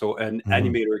have. So an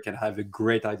animator can have a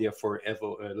great idea for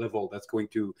a level that's going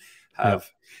to have.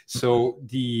 So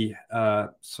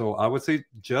so I would say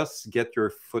just get your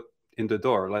foot in the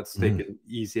door. Let's take an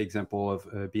easy example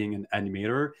of being an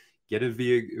animator. Get a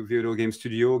video game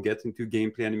studio, get into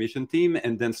gameplay animation team,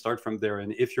 and then start from there.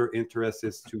 And if your interest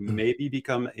is to maybe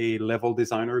become a level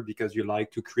designer because you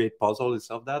like to create puzzles and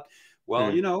stuff that,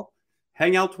 well,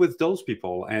 hang out with those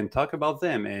people and talk about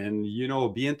them, and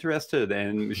be interested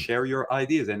and share your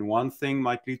ideas. And one thing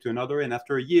might lead to another, and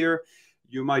after a year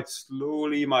you might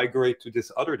slowly migrate to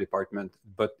this other department.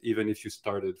 But even if you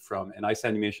started from an ice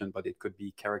animation, but it could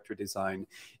be character design,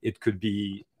 it could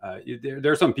be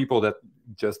there are some people that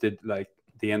just did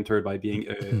they entered by being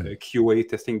a QA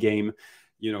testing game,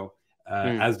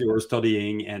 as they were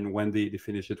studying, and when they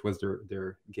finish, it was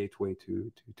their gateway to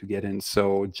get in.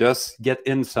 So just get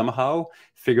in somehow,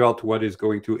 figure out what is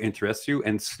going to interest you,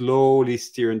 and slowly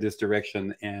steer in this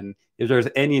direction. And if there's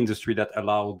any industry that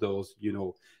allow those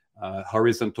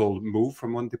horizontal move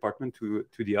from one department to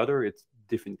the other, it's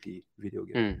definitely video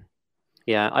game.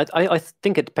 I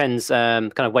think it depends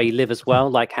kind of where you live as well,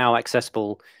 like how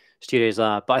accessible studios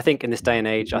are. But I think in this day and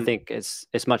age, I think it's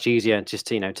much easier just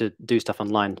to do stuff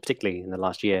online, particularly in the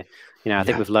last year. I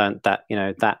think we've learned that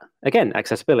that again,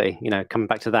 accessibility, coming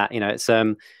back to that,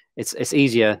 it's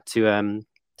easier to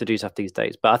do stuff these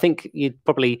days. But I think you'd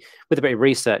probably, with a bit of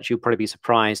research, you'll probably be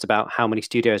surprised about how many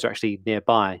studios are actually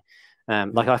nearby.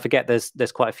 I forget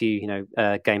there's quite a few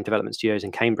game development studios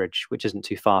in Cambridge, which isn't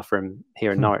too far from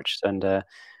here in Norwich, and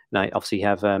obviously you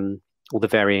have all the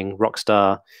varying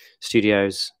Rockstar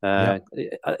studios.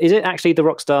 Is it actually the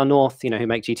Rockstar North, who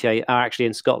make GTA, are actually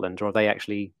in Scotland, or are they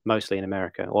actually mostly in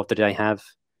America, or do they have?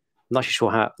 I'm not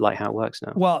sure how it works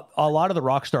now. Well, a lot of the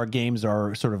Rockstar games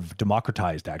are sort of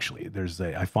democratized. Actually,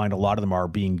 I find a lot of them are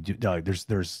being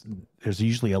there's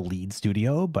usually a lead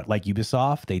studio, but like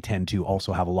Ubisoft, they tend to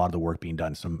also have a lot of the work being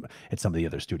done at some of the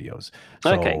other studios.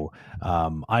 So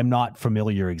I'm not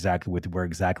familiar exactly with where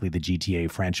exactly the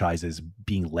GTA franchise is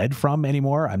being led from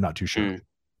anymore. I'm not too sure.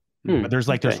 But there's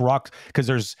like, there's rocks, because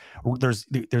there's a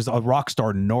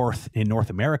Rockstar North in North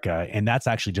America, and that's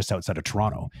actually just outside of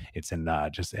Toronto. It's in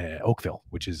Oakville,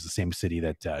 which is the same city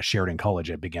that Sheridan College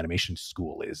at Big Animation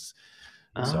School is.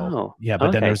 So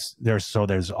but then there's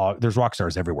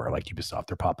Rockstars everywhere, like Ubisoft.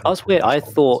 They're popping. That's weird. I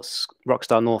thought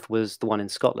Rockstar North was the one in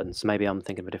Scotland, so maybe I'm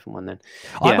thinking of a different one then.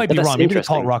 I might be wrong. Maybe they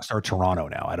call it Rockstar Toronto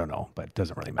now. I don't know, but it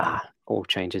doesn't really matter. All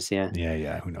changes,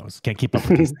 yeah. Who knows? Can't keep up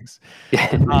with these things.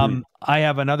 I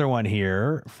have another one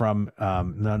here from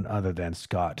none other than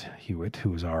Scott Hewitt,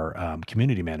 who's our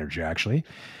community manager. Actually,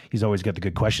 he's always got the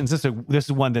good questions. This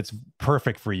is one that's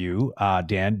perfect for you,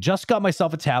 Dan. Just got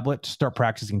myself a tablet to start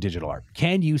practicing digital art.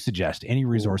 Can you suggest any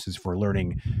resources for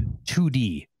learning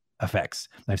 2D effects?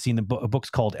 I've seen the books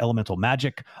called Elemental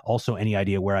Magic. Also, any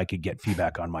idea where I could get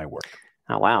feedback on my work?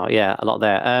 Oh wow, yeah, a lot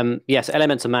there. Yes,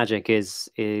 Elemental Magic is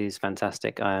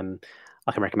fantastic. I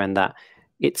can recommend that.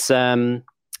 It's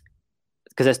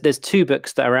because there's 2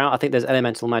 books that are out. I think there's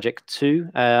Elemental Magic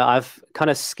 2. I've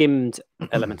kind of skimmed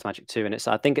Elemental Magic 2, and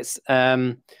I think it's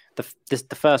the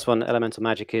first one, Elemental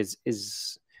Magic,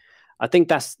 is I think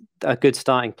that's a good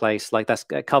starting place. Like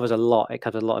it covers a lot. It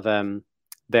covers a lot of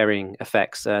varying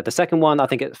effects. The second one, I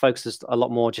think it focuses a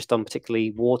lot more just on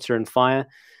particularly water and fire.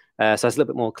 So it's a little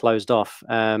bit more closed off.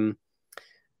 But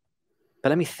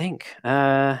let me think.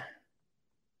 I've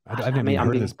never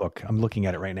heard of this book. I'm looking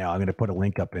at it right now. I'm going to put a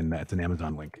link up in that. It's an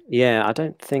Amazon link. Yeah, I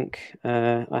don't think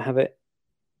I have it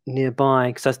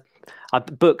nearby. Because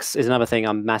books is another thing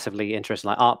I'm massively interested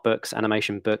in, like art books,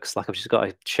 animation books. Like I've just got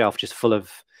a shelf just full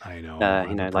of, I know,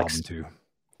 like too.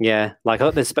 Yeah, like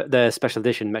I got the special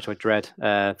edition Metroid Dread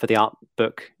for the art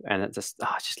book, and it's just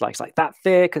it's like that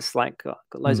thick. It's like got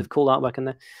loads of cool artwork in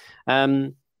there.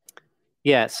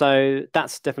 Yeah, so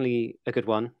that's definitely a good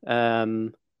one.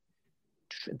 There's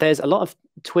a lot of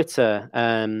Twitter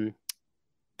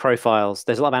profiles.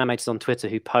 There's a lot of animators on Twitter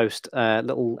who post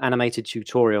little animated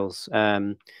tutorials.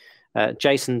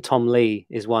 Jason Tom Lee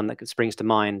is one that springs to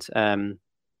mind.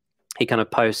 He kind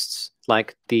of posts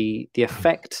like the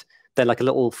effect. They're like a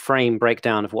little frame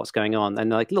breakdown of what's going on, and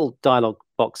like little dialogue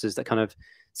boxes that kind of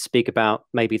speak about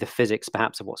maybe the physics,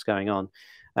 perhaps, of what's going on.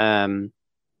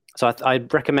 So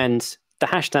I'd recommend the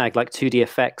hashtag like 2D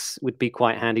effects would be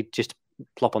quite handy. Just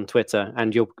plop on Twitter,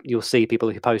 and you'll see people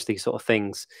who post these sort of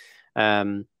things.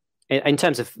 In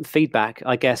terms of feedback,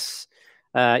 I guess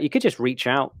you could just reach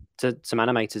out to some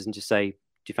animators and just say, "Do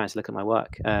you fancy look at my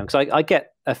work?" Because I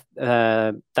get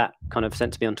that kind of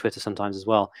sent to me on Twitter sometimes as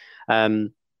well.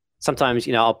 Sometimes,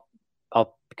 I'll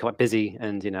be quite busy,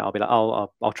 and I'll be like,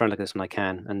 I'll try and look at this when I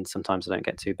can, and sometimes I don't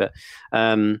get to. But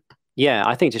yeah,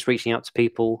 I think just reaching out to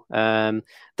people.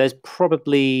 There's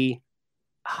probably,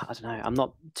 I don't know, I'm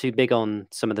not too big on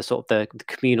some of the sort of the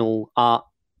communal art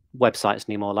websites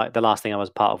anymore. Like the last thing I was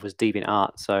part of was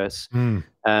DeviantArt, so it's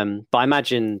but I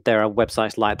imagine there are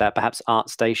websites like that, perhaps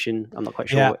ArtStation. I'm not quite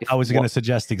sure. Yeah, I was going to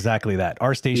suggest exactly that.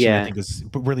 ArtStation, I think, is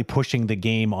really pushing the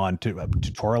game on to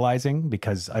tutorializing,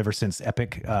 because ever since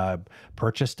Epic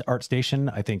purchased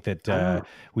ArtStation, I think that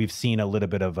we've seen a little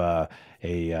bit of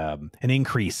an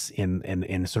increase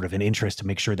in sort of an interest to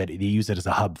make sure that they use it as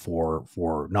a hub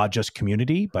for not just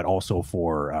community, but also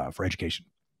for education.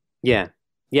 Yeah.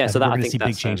 Yeah, so I think see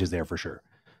big changes there for sure.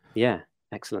 Yeah,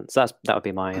 excellent. So that would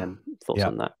be my thoughts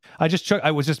on that.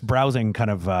 I was just browsing kind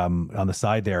of on the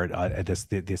side there at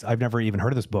this. I've never even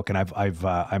heard of this book, and I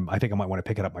think I might want to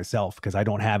pick it up myself, because I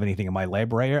don't have anything in my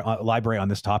library on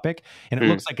this topic, and it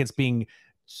looks like it's being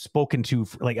spoken to.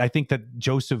 Like, I think that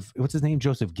Joseph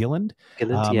Gilland,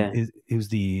 who's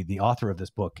the author of this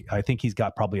book. I think he's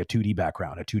got probably a 2D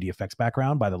background, a 2D effects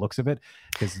background by the looks of it,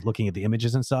 because looking at the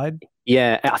images inside.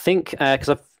 Yeah, I think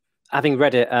because having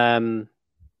read it,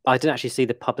 I didn't actually see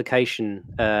the publication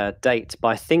date, but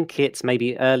I think it's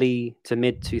maybe early to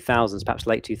mid 2000s, perhaps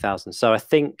late 2000s. So I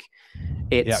think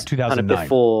it's 2009. Kind of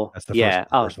before. That's the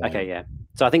first one. Okay, yeah.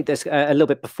 So I think there's a little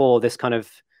bit before this kind of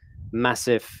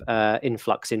massive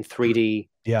influx in 3D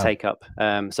take up.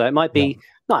 So it might be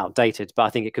not outdated, but I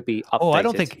think it could be updated. Oh, I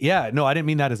don't think, no, I didn't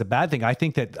mean that as a bad thing. I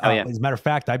think that, as a matter of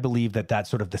fact, I believe that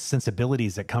sort of the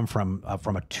sensibilities that come from a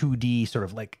 2D sort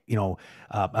of like,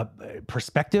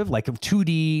 perspective, like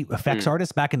 2D effects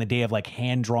artists back in the day of like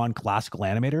hand-drawn classical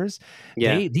animators,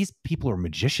 these people are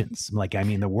magicians. Like, I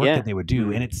mean, the work that they would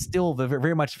do, and it's still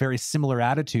very much very similar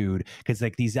attitude, because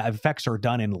like these effects are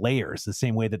done in layers, the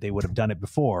same way that they would have done it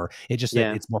before. It just,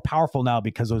 it's more powerful now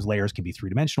because those layers can be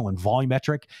three-dimensional and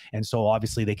volumetric. And so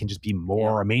obviously they can just be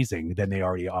more amazing than they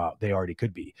already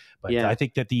could be. But I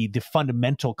think that the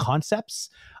fundamental concepts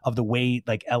of the way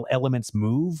like elements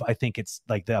move, I think it's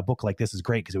like a book like this is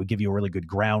great, because it would give you a really good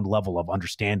ground level of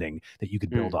understanding that you could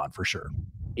build on for sure.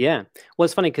 Yeah. Well,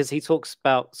 it's funny because he talks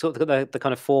about sort of the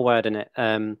kind of foreword in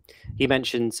it. He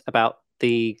mentions about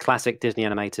the classic Disney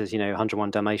animators,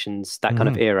 101 Dalmatians, that kind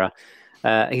of era.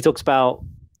 He talks about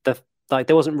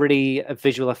there wasn't really a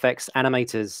visual effects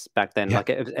animators back then. Like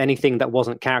anything that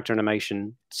wasn't character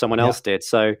animation, someone else did.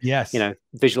 So,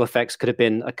 visual effects could have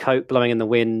been a coat blowing in the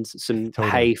wind, some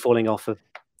hay falling off of,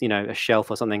 a shelf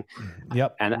or something.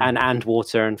 Yep. And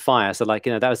water and fire. So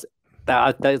that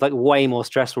was like way more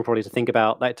stressful probably to think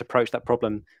about, like to approach that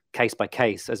problem case by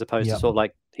case, as opposed to sort of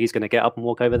like he's going to get up and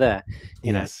walk over there.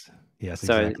 You know. Yes,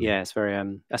 so exactly. It's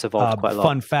very that's evolved quite a lot.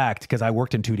 Fun fact, because I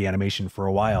worked in 2D animation for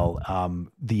a while,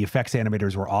 the effects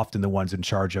animators were often the ones in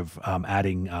charge of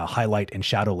adding highlight and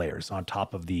shadow layers on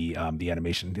top of the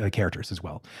animation characters as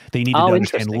well. They needed to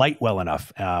understand light well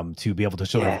enough to be able to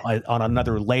sort of on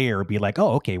another layer be like,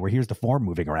 oh, okay, well, here's the form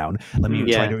moving around. Let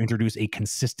me try to introduce a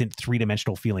consistent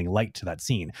 3-dimensional feeling light to that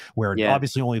scene, where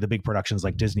obviously only the big productions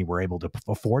like Disney were able to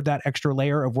afford that extra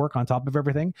layer of work on top of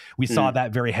everything. We saw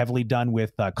that very heavily done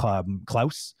with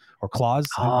Klaus or Claus.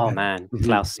 Oh man,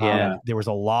 Klaus. Yeah, there was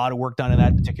a lot of work done in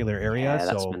that particular area.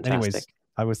 Yeah, so, anyways,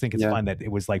 I always think it's fun that it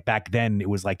was like back then. It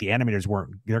was like the animators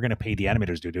they're going to pay the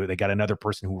animators to do it. They got another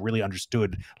person who really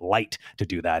understood light to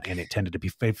do that, and it tended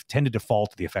to fall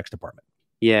to the effects department.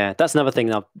 Yeah, that's another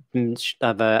thing I've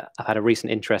had a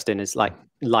recent interest in is like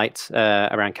light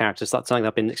around characters. That's something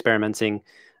I've been experimenting.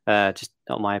 Just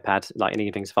on my iPad, like in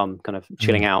evenings if I'm kind of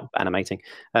chilling out animating.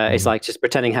 It's like just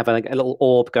pretending have a little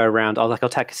orb go around. I'll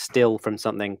take a still from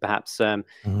something, perhaps.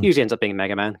 Usually ends up being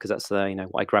Mega Man because that's what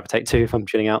I gravitate to if I'm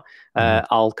chilling out.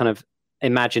 I'll kind of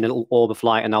imagine a little orb of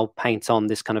light and I'll paint on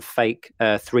this kind of fake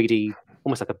 3D,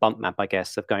 almost like a bump map, I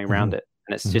guess, of going around it.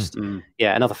 And it's just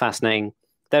another fascinating.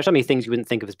 There's so many things you wouldn't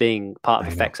think of as being part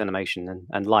of effects animation,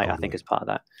 and light I think is part of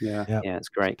that. Yeah, it's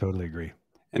great. Totally agree.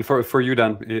 And for you,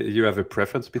 Dan, you have a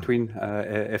preference between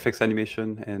FX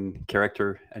animation and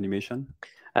character animation?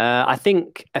 I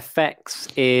think effects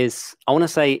is, I want to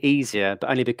say easier, but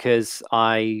only because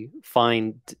I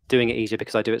find doing it easier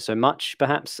because I do it so much,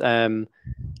 perhaps.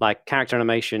 Like character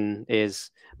animation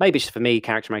is, maybe just for me,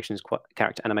 character animation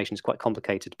is quite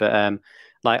complicated, but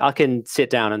like I can sit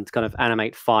down and kind of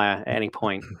animate fire at any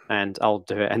point and I'll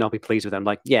do it and I'll be pleased with them.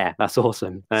 Like, yeah, that's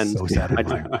awesome. And so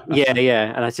satisfying.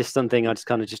 And that's just something I just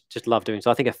kind of just love doing.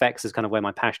 So I think effects is kind of where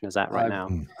my passion is at right now.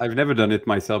 I've never done it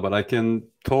myself, but I can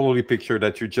totally picture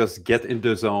that you just get in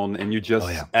the zone and you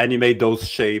just animate those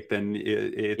shape, and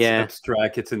it's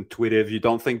abstract, it's intuitive. You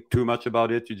don't think too much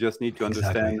about it. You just need to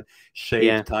understand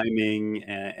shape, timing,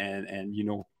 and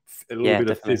a little bit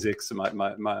of physics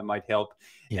might help.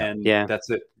 And that's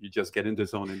it. You just get in the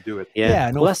zone and do it.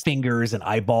 No fingers and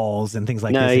eyeballs and things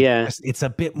like this. It's a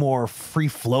bit more free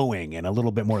flowing and a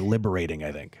little bit more liberating,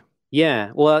 I think.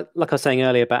 Yeah, well, like I was saying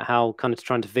earlier about how kind of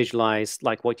trying to visualize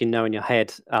like what you know in your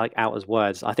head, like out as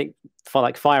words. I think for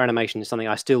like fire animation is something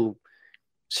I still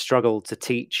struggle to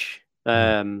teach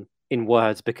in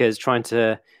words, because trying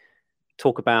to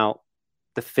talk about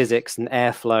the physics and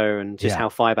airflow and just how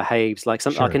fire behaves, like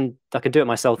something I can do it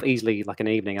myself easily, like in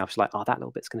an evening. I was like, oh, that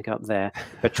little bit's going to go up there,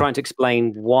 but trying to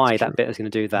explain why that bit is going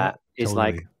to do that is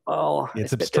totally. Like, oh,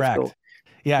 it's abstract.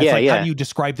 It's like, how do you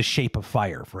describe the shape of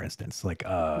fire, for instance? Like,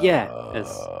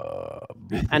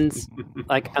 and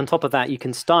like on top of that, you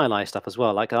can stylize stuff as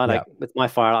well. Like I with my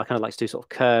fire, I kind of like to do sort of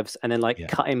curves and then like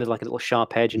cut in with like a little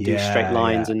sharp edge and do straight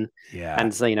lines and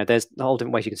so there's a whole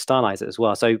different ways you can stylize it as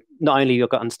well. So not only you've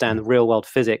got to understand the real world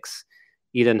physics,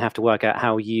 you then have to work out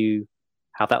how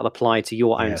that will apply to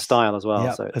your own style as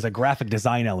well. So there's a graphic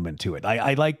design element to it.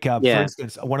 I like, for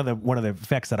instance, one of the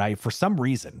effects that I, for some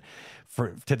reason,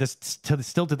 to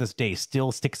this day,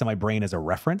 still sticks in my brain as a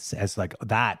reference, as like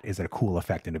that is a cool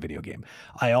effect in a video game.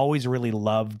 I always really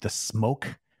loved the smoke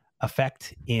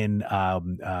effect in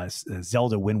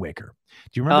Zelda Wind Waker.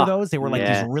 Do you remember those? They were like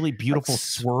these really beautiful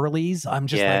swirlies. I'm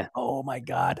just like, oh my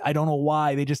God, I don't know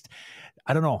why they just.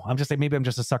 I don't know. I'm just like, maybe I'm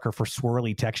just a sucker for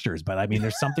swirly textures, but I mean,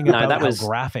 there's something about how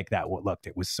graphic that looked.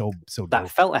 It was so that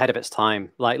felt ahead of its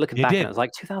time. Like looking back, it was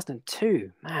like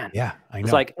 2002, man. Yeah, I know.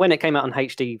 It's like when it came out on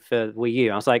HD for Wii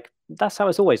U, I was like, that's how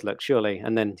it's always looked, surely.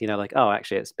 And then like, oh,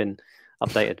 actually, it's been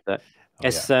updated. But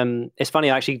it's funny.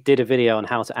 I actually did a video on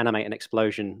how to animate an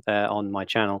explosion on my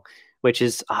channel, which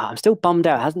is I'm still bummed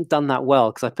out. It hasn't done that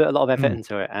well because I put a lot of effort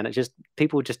into it, and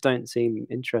people just don't seem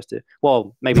interested.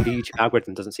 Well, maybe the YouTube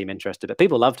algorithm doesn't seem interested, but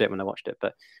people loved it when I watched it.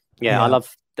 But I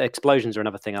love the explosions are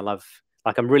another thing I love.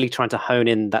 Like I'm really trying to hone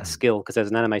in that skill because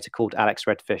there's an animator called Alex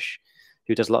Redfish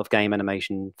who does a lot of game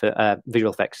animation for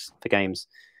visual effects for games,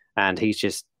 and he's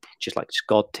just just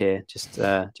god tier, just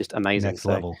amazing. Next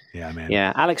level. Yeah, man.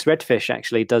 Yeah, Alex Redfish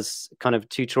actually does kind of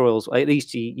tutorials, or at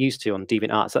least he used to, on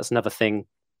DeviantArt. So that's another thing.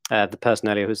 The person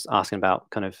earlier was asking about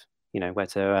kind of, where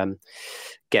to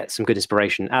get some good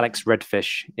inspiration. Alex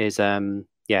Redfish is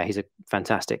he's a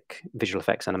fantastic visual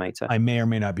effects animator. I may or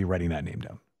may not be writing that name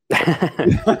down.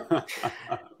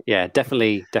 Yeah,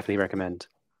 definitely recommend.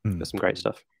 There's some great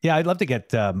stuff. Yeah, I'd love to get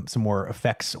some more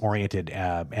effects-oriented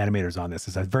animators on this.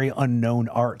 It's a very unknown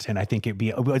art, and I think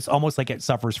it's almost like it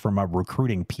suffers from a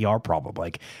recruiting PR problem.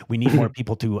 Like, we need more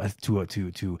people to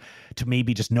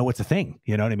maybe just know it's a thing.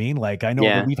 You know what I mean? Like, I know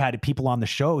that we've had people on the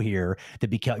show here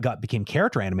that became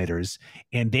character animators,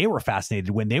 and they were fascinated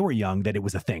when they were young that it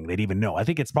was a thing. They didn't even know. I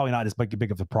think it's probably not as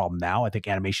big of a problem now. I think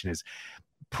animation is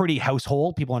pretty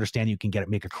household. People understand you can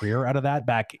make a career out of that.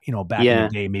 Back in the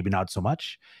day, maybe not so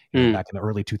much. Back in the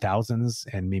early 2000s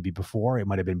and maybe before, it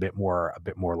might have been a bit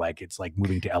more like, it's like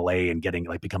moving to LA and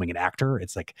becoming an actor.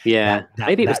 It's like,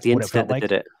 maybe it was the internet that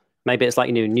did it. Maybe it's like,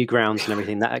 Newgrounds and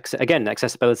everything. That again,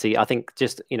 accessibility. I think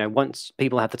just, once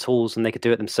people had the tools and they could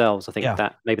do it themselves, I think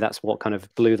that maybe that's what kind of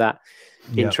blew that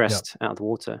interest out of the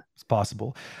water. It's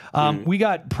possible. We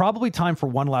got probably time for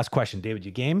one last question. David,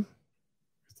 you game?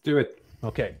 Let's do it.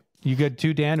 Okay. You good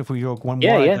too, Dan? If we go one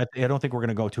more, I don't think we're going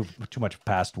to go too much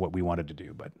past what we wanted to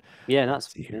do, but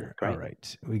that's here. Great. All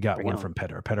right. We got one from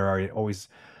Petter. Petter always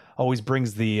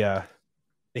brings the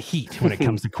heat when it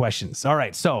comes to questions. All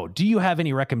right. So, do you have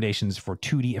any recommendations for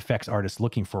 2D effects artists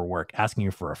looking for work, asking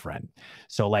you for a friend?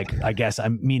 So, like, I guess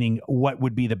I'm meaning, what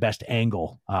would be the best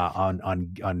angle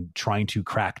on trying to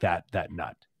crack that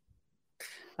nut?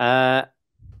 I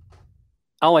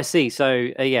see. So,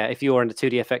 if you're into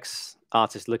 2D effects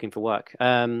artist looking for work,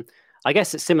 I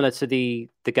guess it's similar to the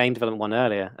game development one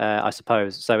earlier, I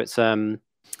suppose. So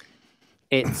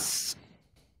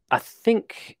I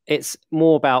think it's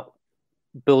more about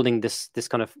building this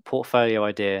kind of portfolio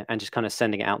idea and just kind of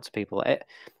sending it out to people.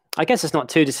 I guess it's not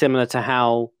too dissimilar to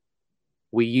how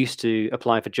we used to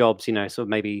apply for jobs, sort of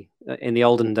maybe in the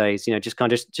olden days, just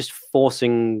kind of just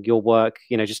forcing your work,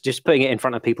 just putting it in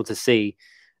front of people to see.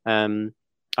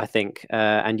 I think,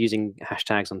 and using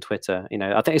hashtags on Twitter,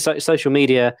 I think social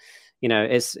media,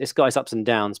 it's got its ups and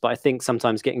downs, but I think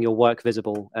sometimes getting your work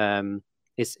visible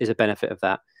is a benefit of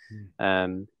that.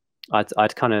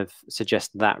 I'd kind of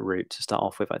suggest that route to start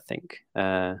off with, I think.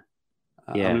 I'm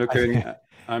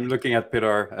looking at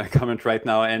Peter comment right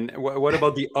now. And what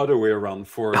about the other way around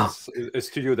for a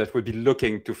studio that would be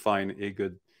looking to find a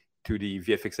good 2D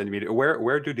VFX animator?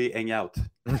 Where do they hang out?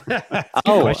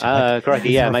 Correct.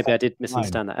 Yeah, maybe I did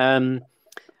misunderstand that.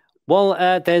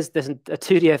 There's a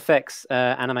 2DFX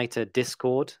animator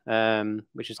Discord,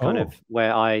 which is kind of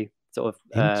where I sort of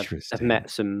have met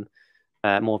some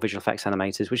more visual effects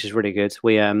animators, which is really good.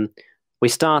 We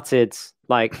started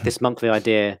like this monthly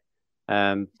idea,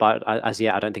 but as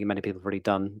yet I don't think many people have really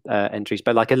done entries,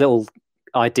 but like a little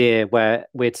idea where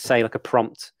we'd say like a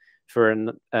prompt for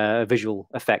a visual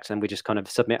effect, and we just kind of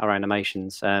submit our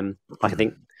animations. Like I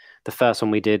think the first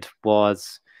one we did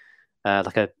was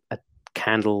like a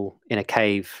candle in a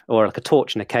cave, or like a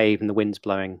torch in a cave and the wind's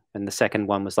blowing, and the second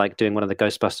one was like doing one of the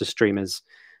Ghostbusters streamers.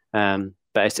 But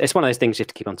it's one of those things you have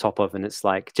to keep on top of, and it's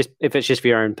like, just if it's just for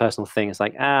your own personal thing, it's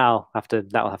like, that'll have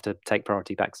to take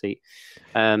priority backseat.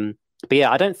 But yeah,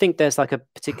 I don't think there's like a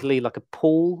particularly like a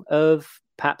pool of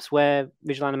perhaps where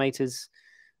visual animators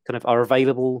kind of are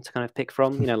available to kind of pick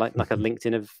from, like a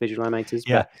LinkedIn of visual animators.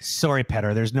 Yeah. But sorry,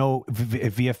 Petter, there's no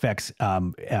VFX,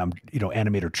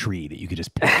 animator tree that you could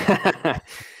just pick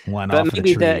one off the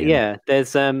tree.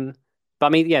 There's, but I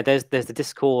mean, there's the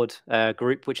Discord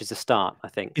group, which is a start, I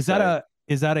think. Is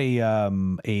that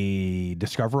a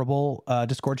discoverable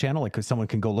Discord channel? Like, someone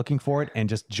can go looking for it and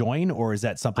just join, or is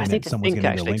that something that someone's going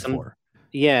to need a link for?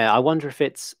 Yeah, I wonder if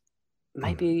it's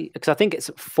maybe, because I think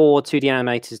it's for 2D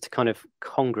animators to kind of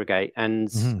congregate, and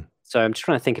so I'm just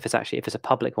trying to think if it's a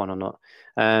public one or not.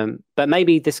 But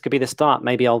maybe this could be the start.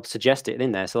 Maybe I'll suggest it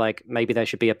in there. So like maybe there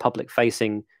should be a public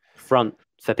facing front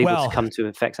for people to come to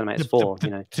effects animators for.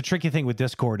 The tricky thing with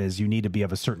Discord is you need to be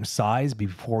of a certain size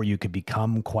before you could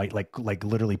become quite like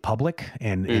literally public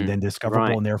and then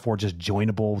discoverable, and therefore just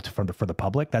joinable for the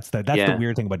public. That's the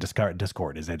weird thing about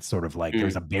Discord is it's sort of like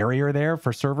there's a barrier there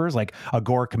for servers. Like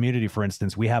Agora Community, for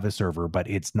instance, we have a server, but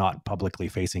it's not publicly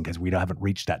facing because we haven't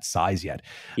reached that size yet.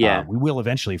 We will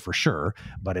eventually for sure,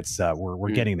 but it's we're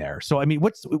getting there. So I mean,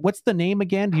 what's the name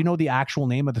again? Do you know the actual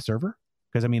name of the server?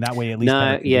 Because I mean, that way at least.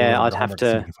 I'd have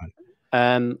to.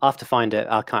 I'll have to find it.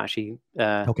 I can't actually.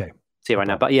 See it right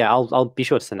now, but I'll be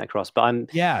sure to send it across.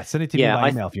 But send it to me by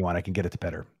email if you want. I can get it to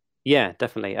Petter. Yeah,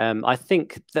 definitely. I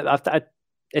think that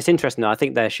it's interesting. I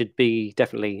think there should be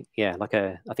definitely, I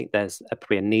think there's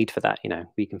probably a need for that.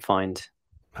 We can find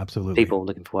absolutely people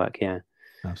looking for work. Yeah,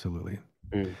 absolutely.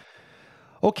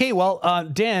 Okay, well,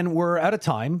 Dan, we're out of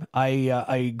time.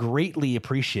 I greatly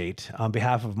appreciate, on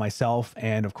behalf of myself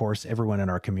and, of course, everyone in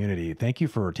our community, thank you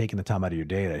for taking the time out of your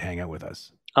day to hang out with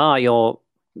us. You're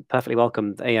perfectly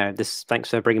welcome. Thanks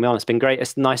for bringing me on. It's been great.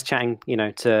 It's nice chatting,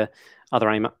 to other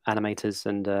animators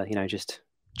and, just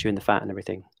chewing the fat and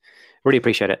everything. Really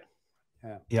appreciate it.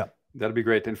 Yeah. That'd be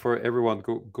great. And for everyone,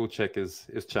 go check his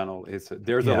channel.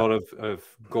 There's a lot of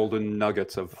golden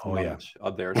nuggets of knowledge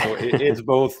out there. So it's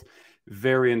both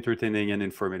very entertaining and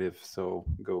informative. So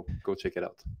go check it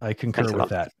out. I concur with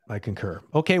that. I concur.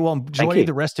 Okay, well, enjoy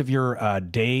the rest of your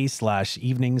day /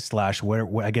 evening /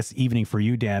 where I guess evening for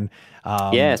you, Dan.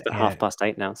 It's about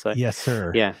 8:30 now. So yes,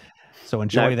 sir. Yeah. So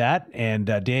enjoy that. And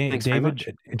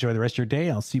David, enjoy the rest of your day.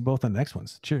 I'll see you both on the next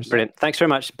ones. Cheers. Brilliant. Thanks very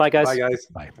much. Bye, guys. Bye, guys.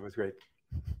 Bye. That was great.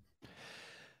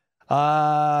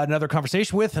 Another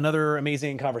conversation with another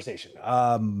amazing conversation.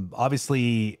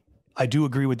 Obviously, I do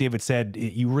agree with David said.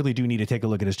 You really do need to take a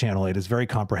look at his channel. It is very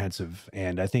comprehensive,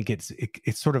 and I think it's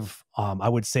sort of I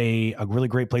would say a really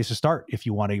great place to start if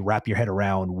you want to wrap your head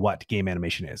around what game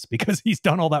animation is, because he's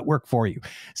done all that work for you.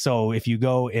 So if you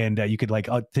go and you could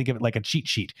think of it like a cheat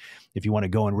sheet if you want to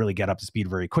go and really get up to speed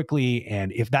very quickly,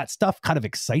 and if that stuff kind of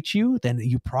excites you, then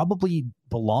you probably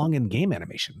belong in game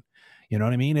animation. You know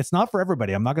what I mean? It's not for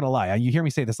everybody. I'm not going to lie. You hear me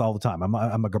say this all the time.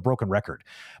 I'm a broken record,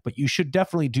 but you should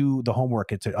definitely do the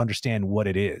homework to understand what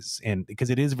it is. And because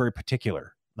it is very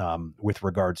particular with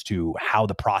regards to how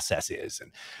the process is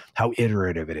and how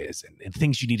iterative it is and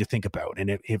things you need to think about.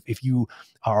 And if you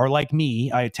are like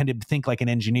me, I tend to think like an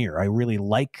engineer. I really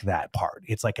like that part.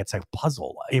 It's like it's a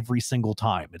puzzle every single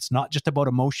time. It's not just about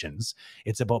emotions.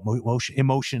 It's about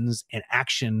emotions and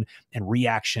action and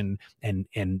reaction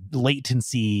and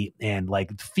latency and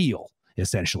like feel.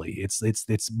 Essentially,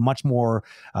 it's much more.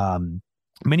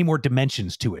 Many more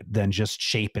dimensions to it than just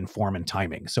shape and form and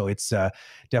timing. So it's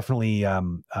definitely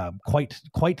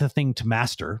quite the thing to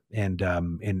master. And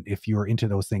if you're into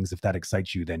those things, if that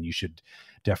excites you, then you should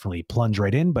definitely plunge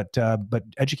right in. But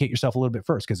educate yourself a little bit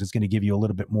first, because it's going to give you a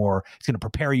little bit more. It's going to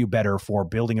prepare you better for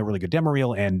building a really good demo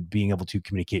reel and being able to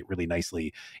communicate really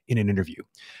nicely in an interview.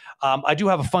 I do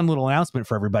have a fun little announcement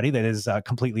for everybody that is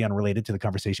completely unrelated to the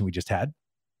conversation we just had.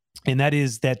 And that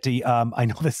is that I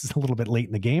know this is a little bit late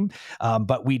in the game,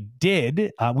 but we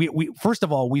did. We first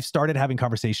of all, we've started having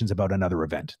conversations about another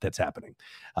event that's happening.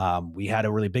 We had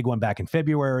a really big one back in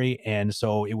February, and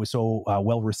so it was so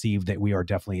well received that we are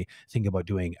definitely thinking about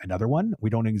doing another one. We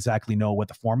don't exactly know what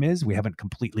the form is. We haven't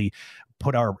completely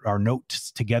put our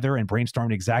notes together and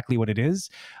brainstormed exactly what it is,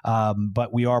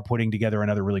 but we are putting together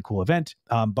another really cool event.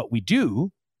 But we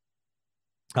do.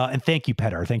 And thank you,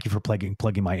 Petar. Thank you for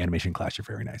plugging my animation class. You're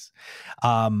very nice.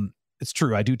 It's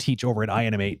true. I do teach over at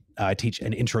iAnimate. I teach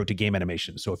an intro to game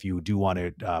animation. So if you do want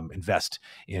to invest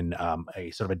in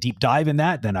a sort of a deep dive in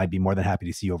that, then I'd be more than happy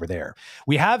to see you over there.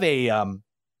 We have a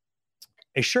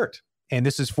shirt. And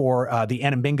this is for the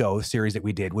Anim Bingo series that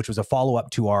we did, which was a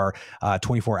follow-up to our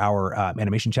 24-hour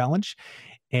animation challenge.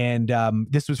 And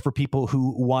this was for people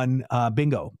who won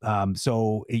bingo.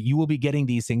 So you will be getting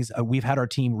these things. We've had our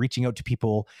team reaching out to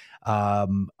people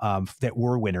that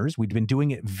were winners. We've been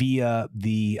doing it via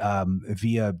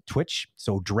Twitch,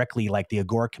 so directly like the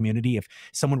Agora community. If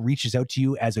someone reaches out to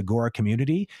you as Agora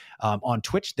community on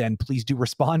Twitch, then please do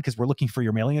respond, because we're looking for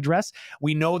your mailing address.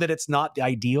 We know that it's not the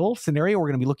ideal scenario. We're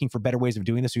going to be looking for better ways of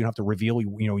doing this, so you don't have to reveal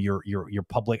your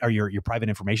public or your private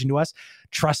information to us.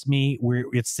 Trust me,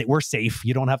 we're safe.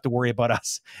 You don't have to worry about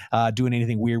us doing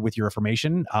anything weird with your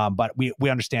information. But we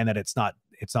understand that it's not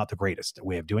the greatest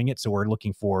way of doing it. So we're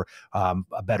looking for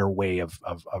a better way of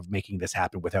making this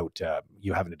happen without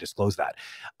you having to disclose that.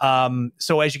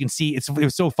 So as you can see, it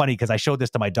was so funny because I showed this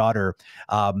to my daughter.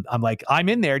 I'm like, I'm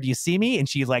in there. Do you see me? And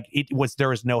she's like, there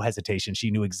was no hesitation.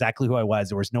 She knew exactly who I was.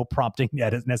 There was no prompting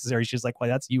necessary. She's like, well,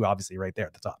 that's you obviously right there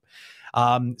at the top.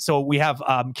 So we have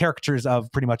caricatures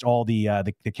of pretty much all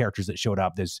the characters that showed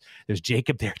up. There's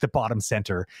Jacob there at the bottom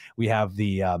center. We have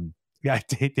the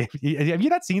Dave, have you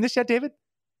not seen this yet, David?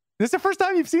 This is the first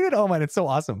time you've seen it? Oh man, it's so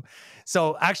awesome.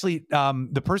 So actually,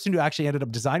 the person who actually ended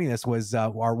up designing this was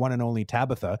our one and only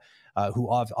Tabitha, who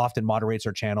often moderates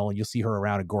our channel, and you'll see her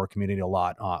around Agora community a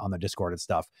lot on the Discord and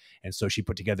stuff. And so she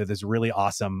put together this really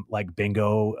awesome like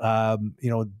bingo,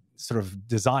 sort of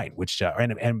design, which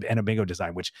and a bingo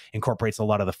design, which incorporates a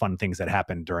lot of the fun things that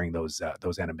happen during those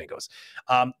Anim Bingos.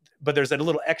 But there's a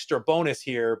little extra bonus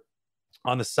here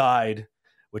on the side,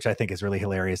 which I think is really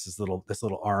hilarious. This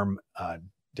little arm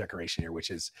decoration here, which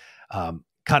is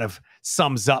kind of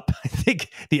sums up, I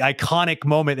think, the iconic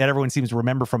moment that everyone seems to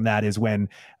remember from that is when,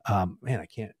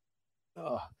 it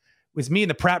was me and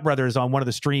the Pratt brothers on one of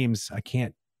the streams. I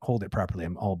can't hold it properly.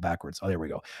 I'm all backwards. Oh, there we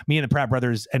go. Me and the Pratt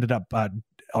brothers ended up,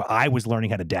 I was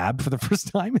learning how to dab for the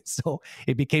first time. So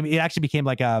it actually became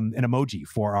like an emoji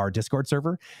for our Discord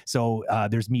server. So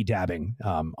there's me dabbing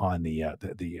on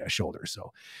the shoulder.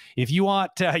 So if you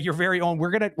want your very own,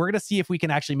 we're gonna see if we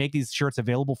can actually make these shirts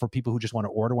available for people who just want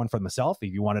to order one for themselves.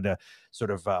 If you wanted to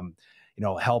sort of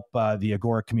help the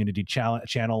Agora community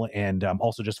channel and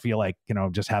also just feel like,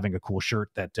 just having a cool shirt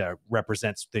that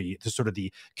represents the sort of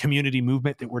the community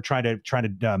movement that we're trying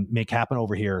to make happen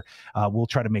over here. We'll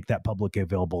try to make that public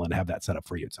available and have that set up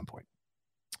for you at some point.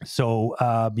 So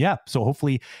so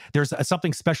hopefully there's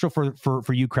something special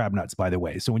for you crab nuts, by the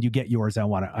way. So when you get yours, I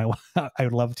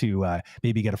would love to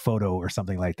maybe get a photo or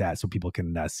something like that so people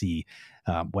can see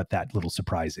what that little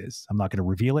surprise is. I'm not going to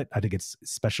reveal it. I think it's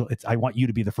special. I want you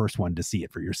to be the first one to see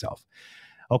it for yourself.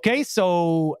 Okay,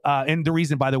 so and the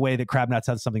reason, by the way, that Crab Nuts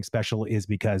has something special is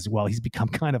because, well, he's become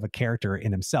kind of a character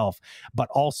in himself, but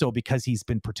also because he's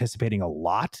been participating a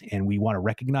lot, and we want to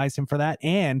recognize him for that.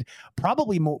 And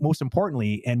probably most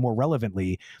importantly and more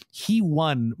relevantly, he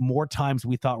won more times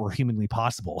we thought were humanly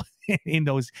possible. In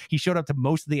those, he showed up to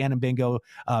most of the Anime Bingo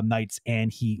nights,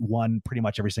 and he won pretty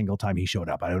much every single time he showed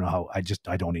up. I don't know how. I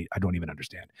don't even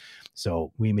understand.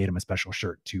 So we made him a special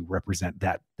shirt to represent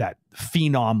that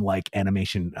phenom like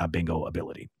animation bingo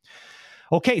ability.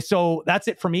 Okay, so that's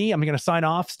it for me. I'm going to sign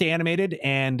off. Stay animated,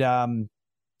 and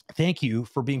thank you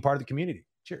for being part of the community.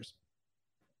 Cheers.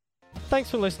 Thanks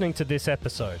for listening to this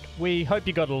episode. We hope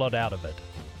you got a lot out of it.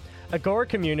 Agora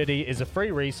Community is a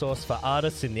free resource for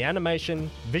artists in the animation,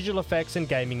 visual effects and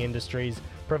gaming industries,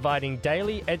 providing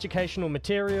daily educational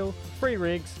material, free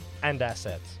rigs and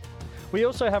assets. We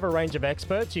also have a range of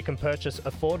experts you can purchase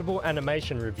affordable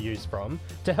animation reviews from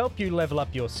to help you level up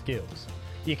your skills.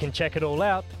 You can check it all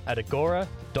out at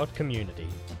agora.community.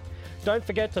 Don't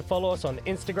forget to follow us on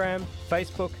Instagram,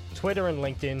 Facebook, Twitter and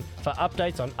LinkedIn for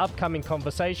updates on upcoming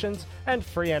conversations and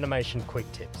free animation quick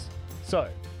tips. So,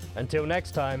 until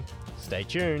next time, stay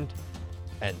tuned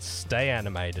and stay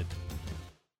animated.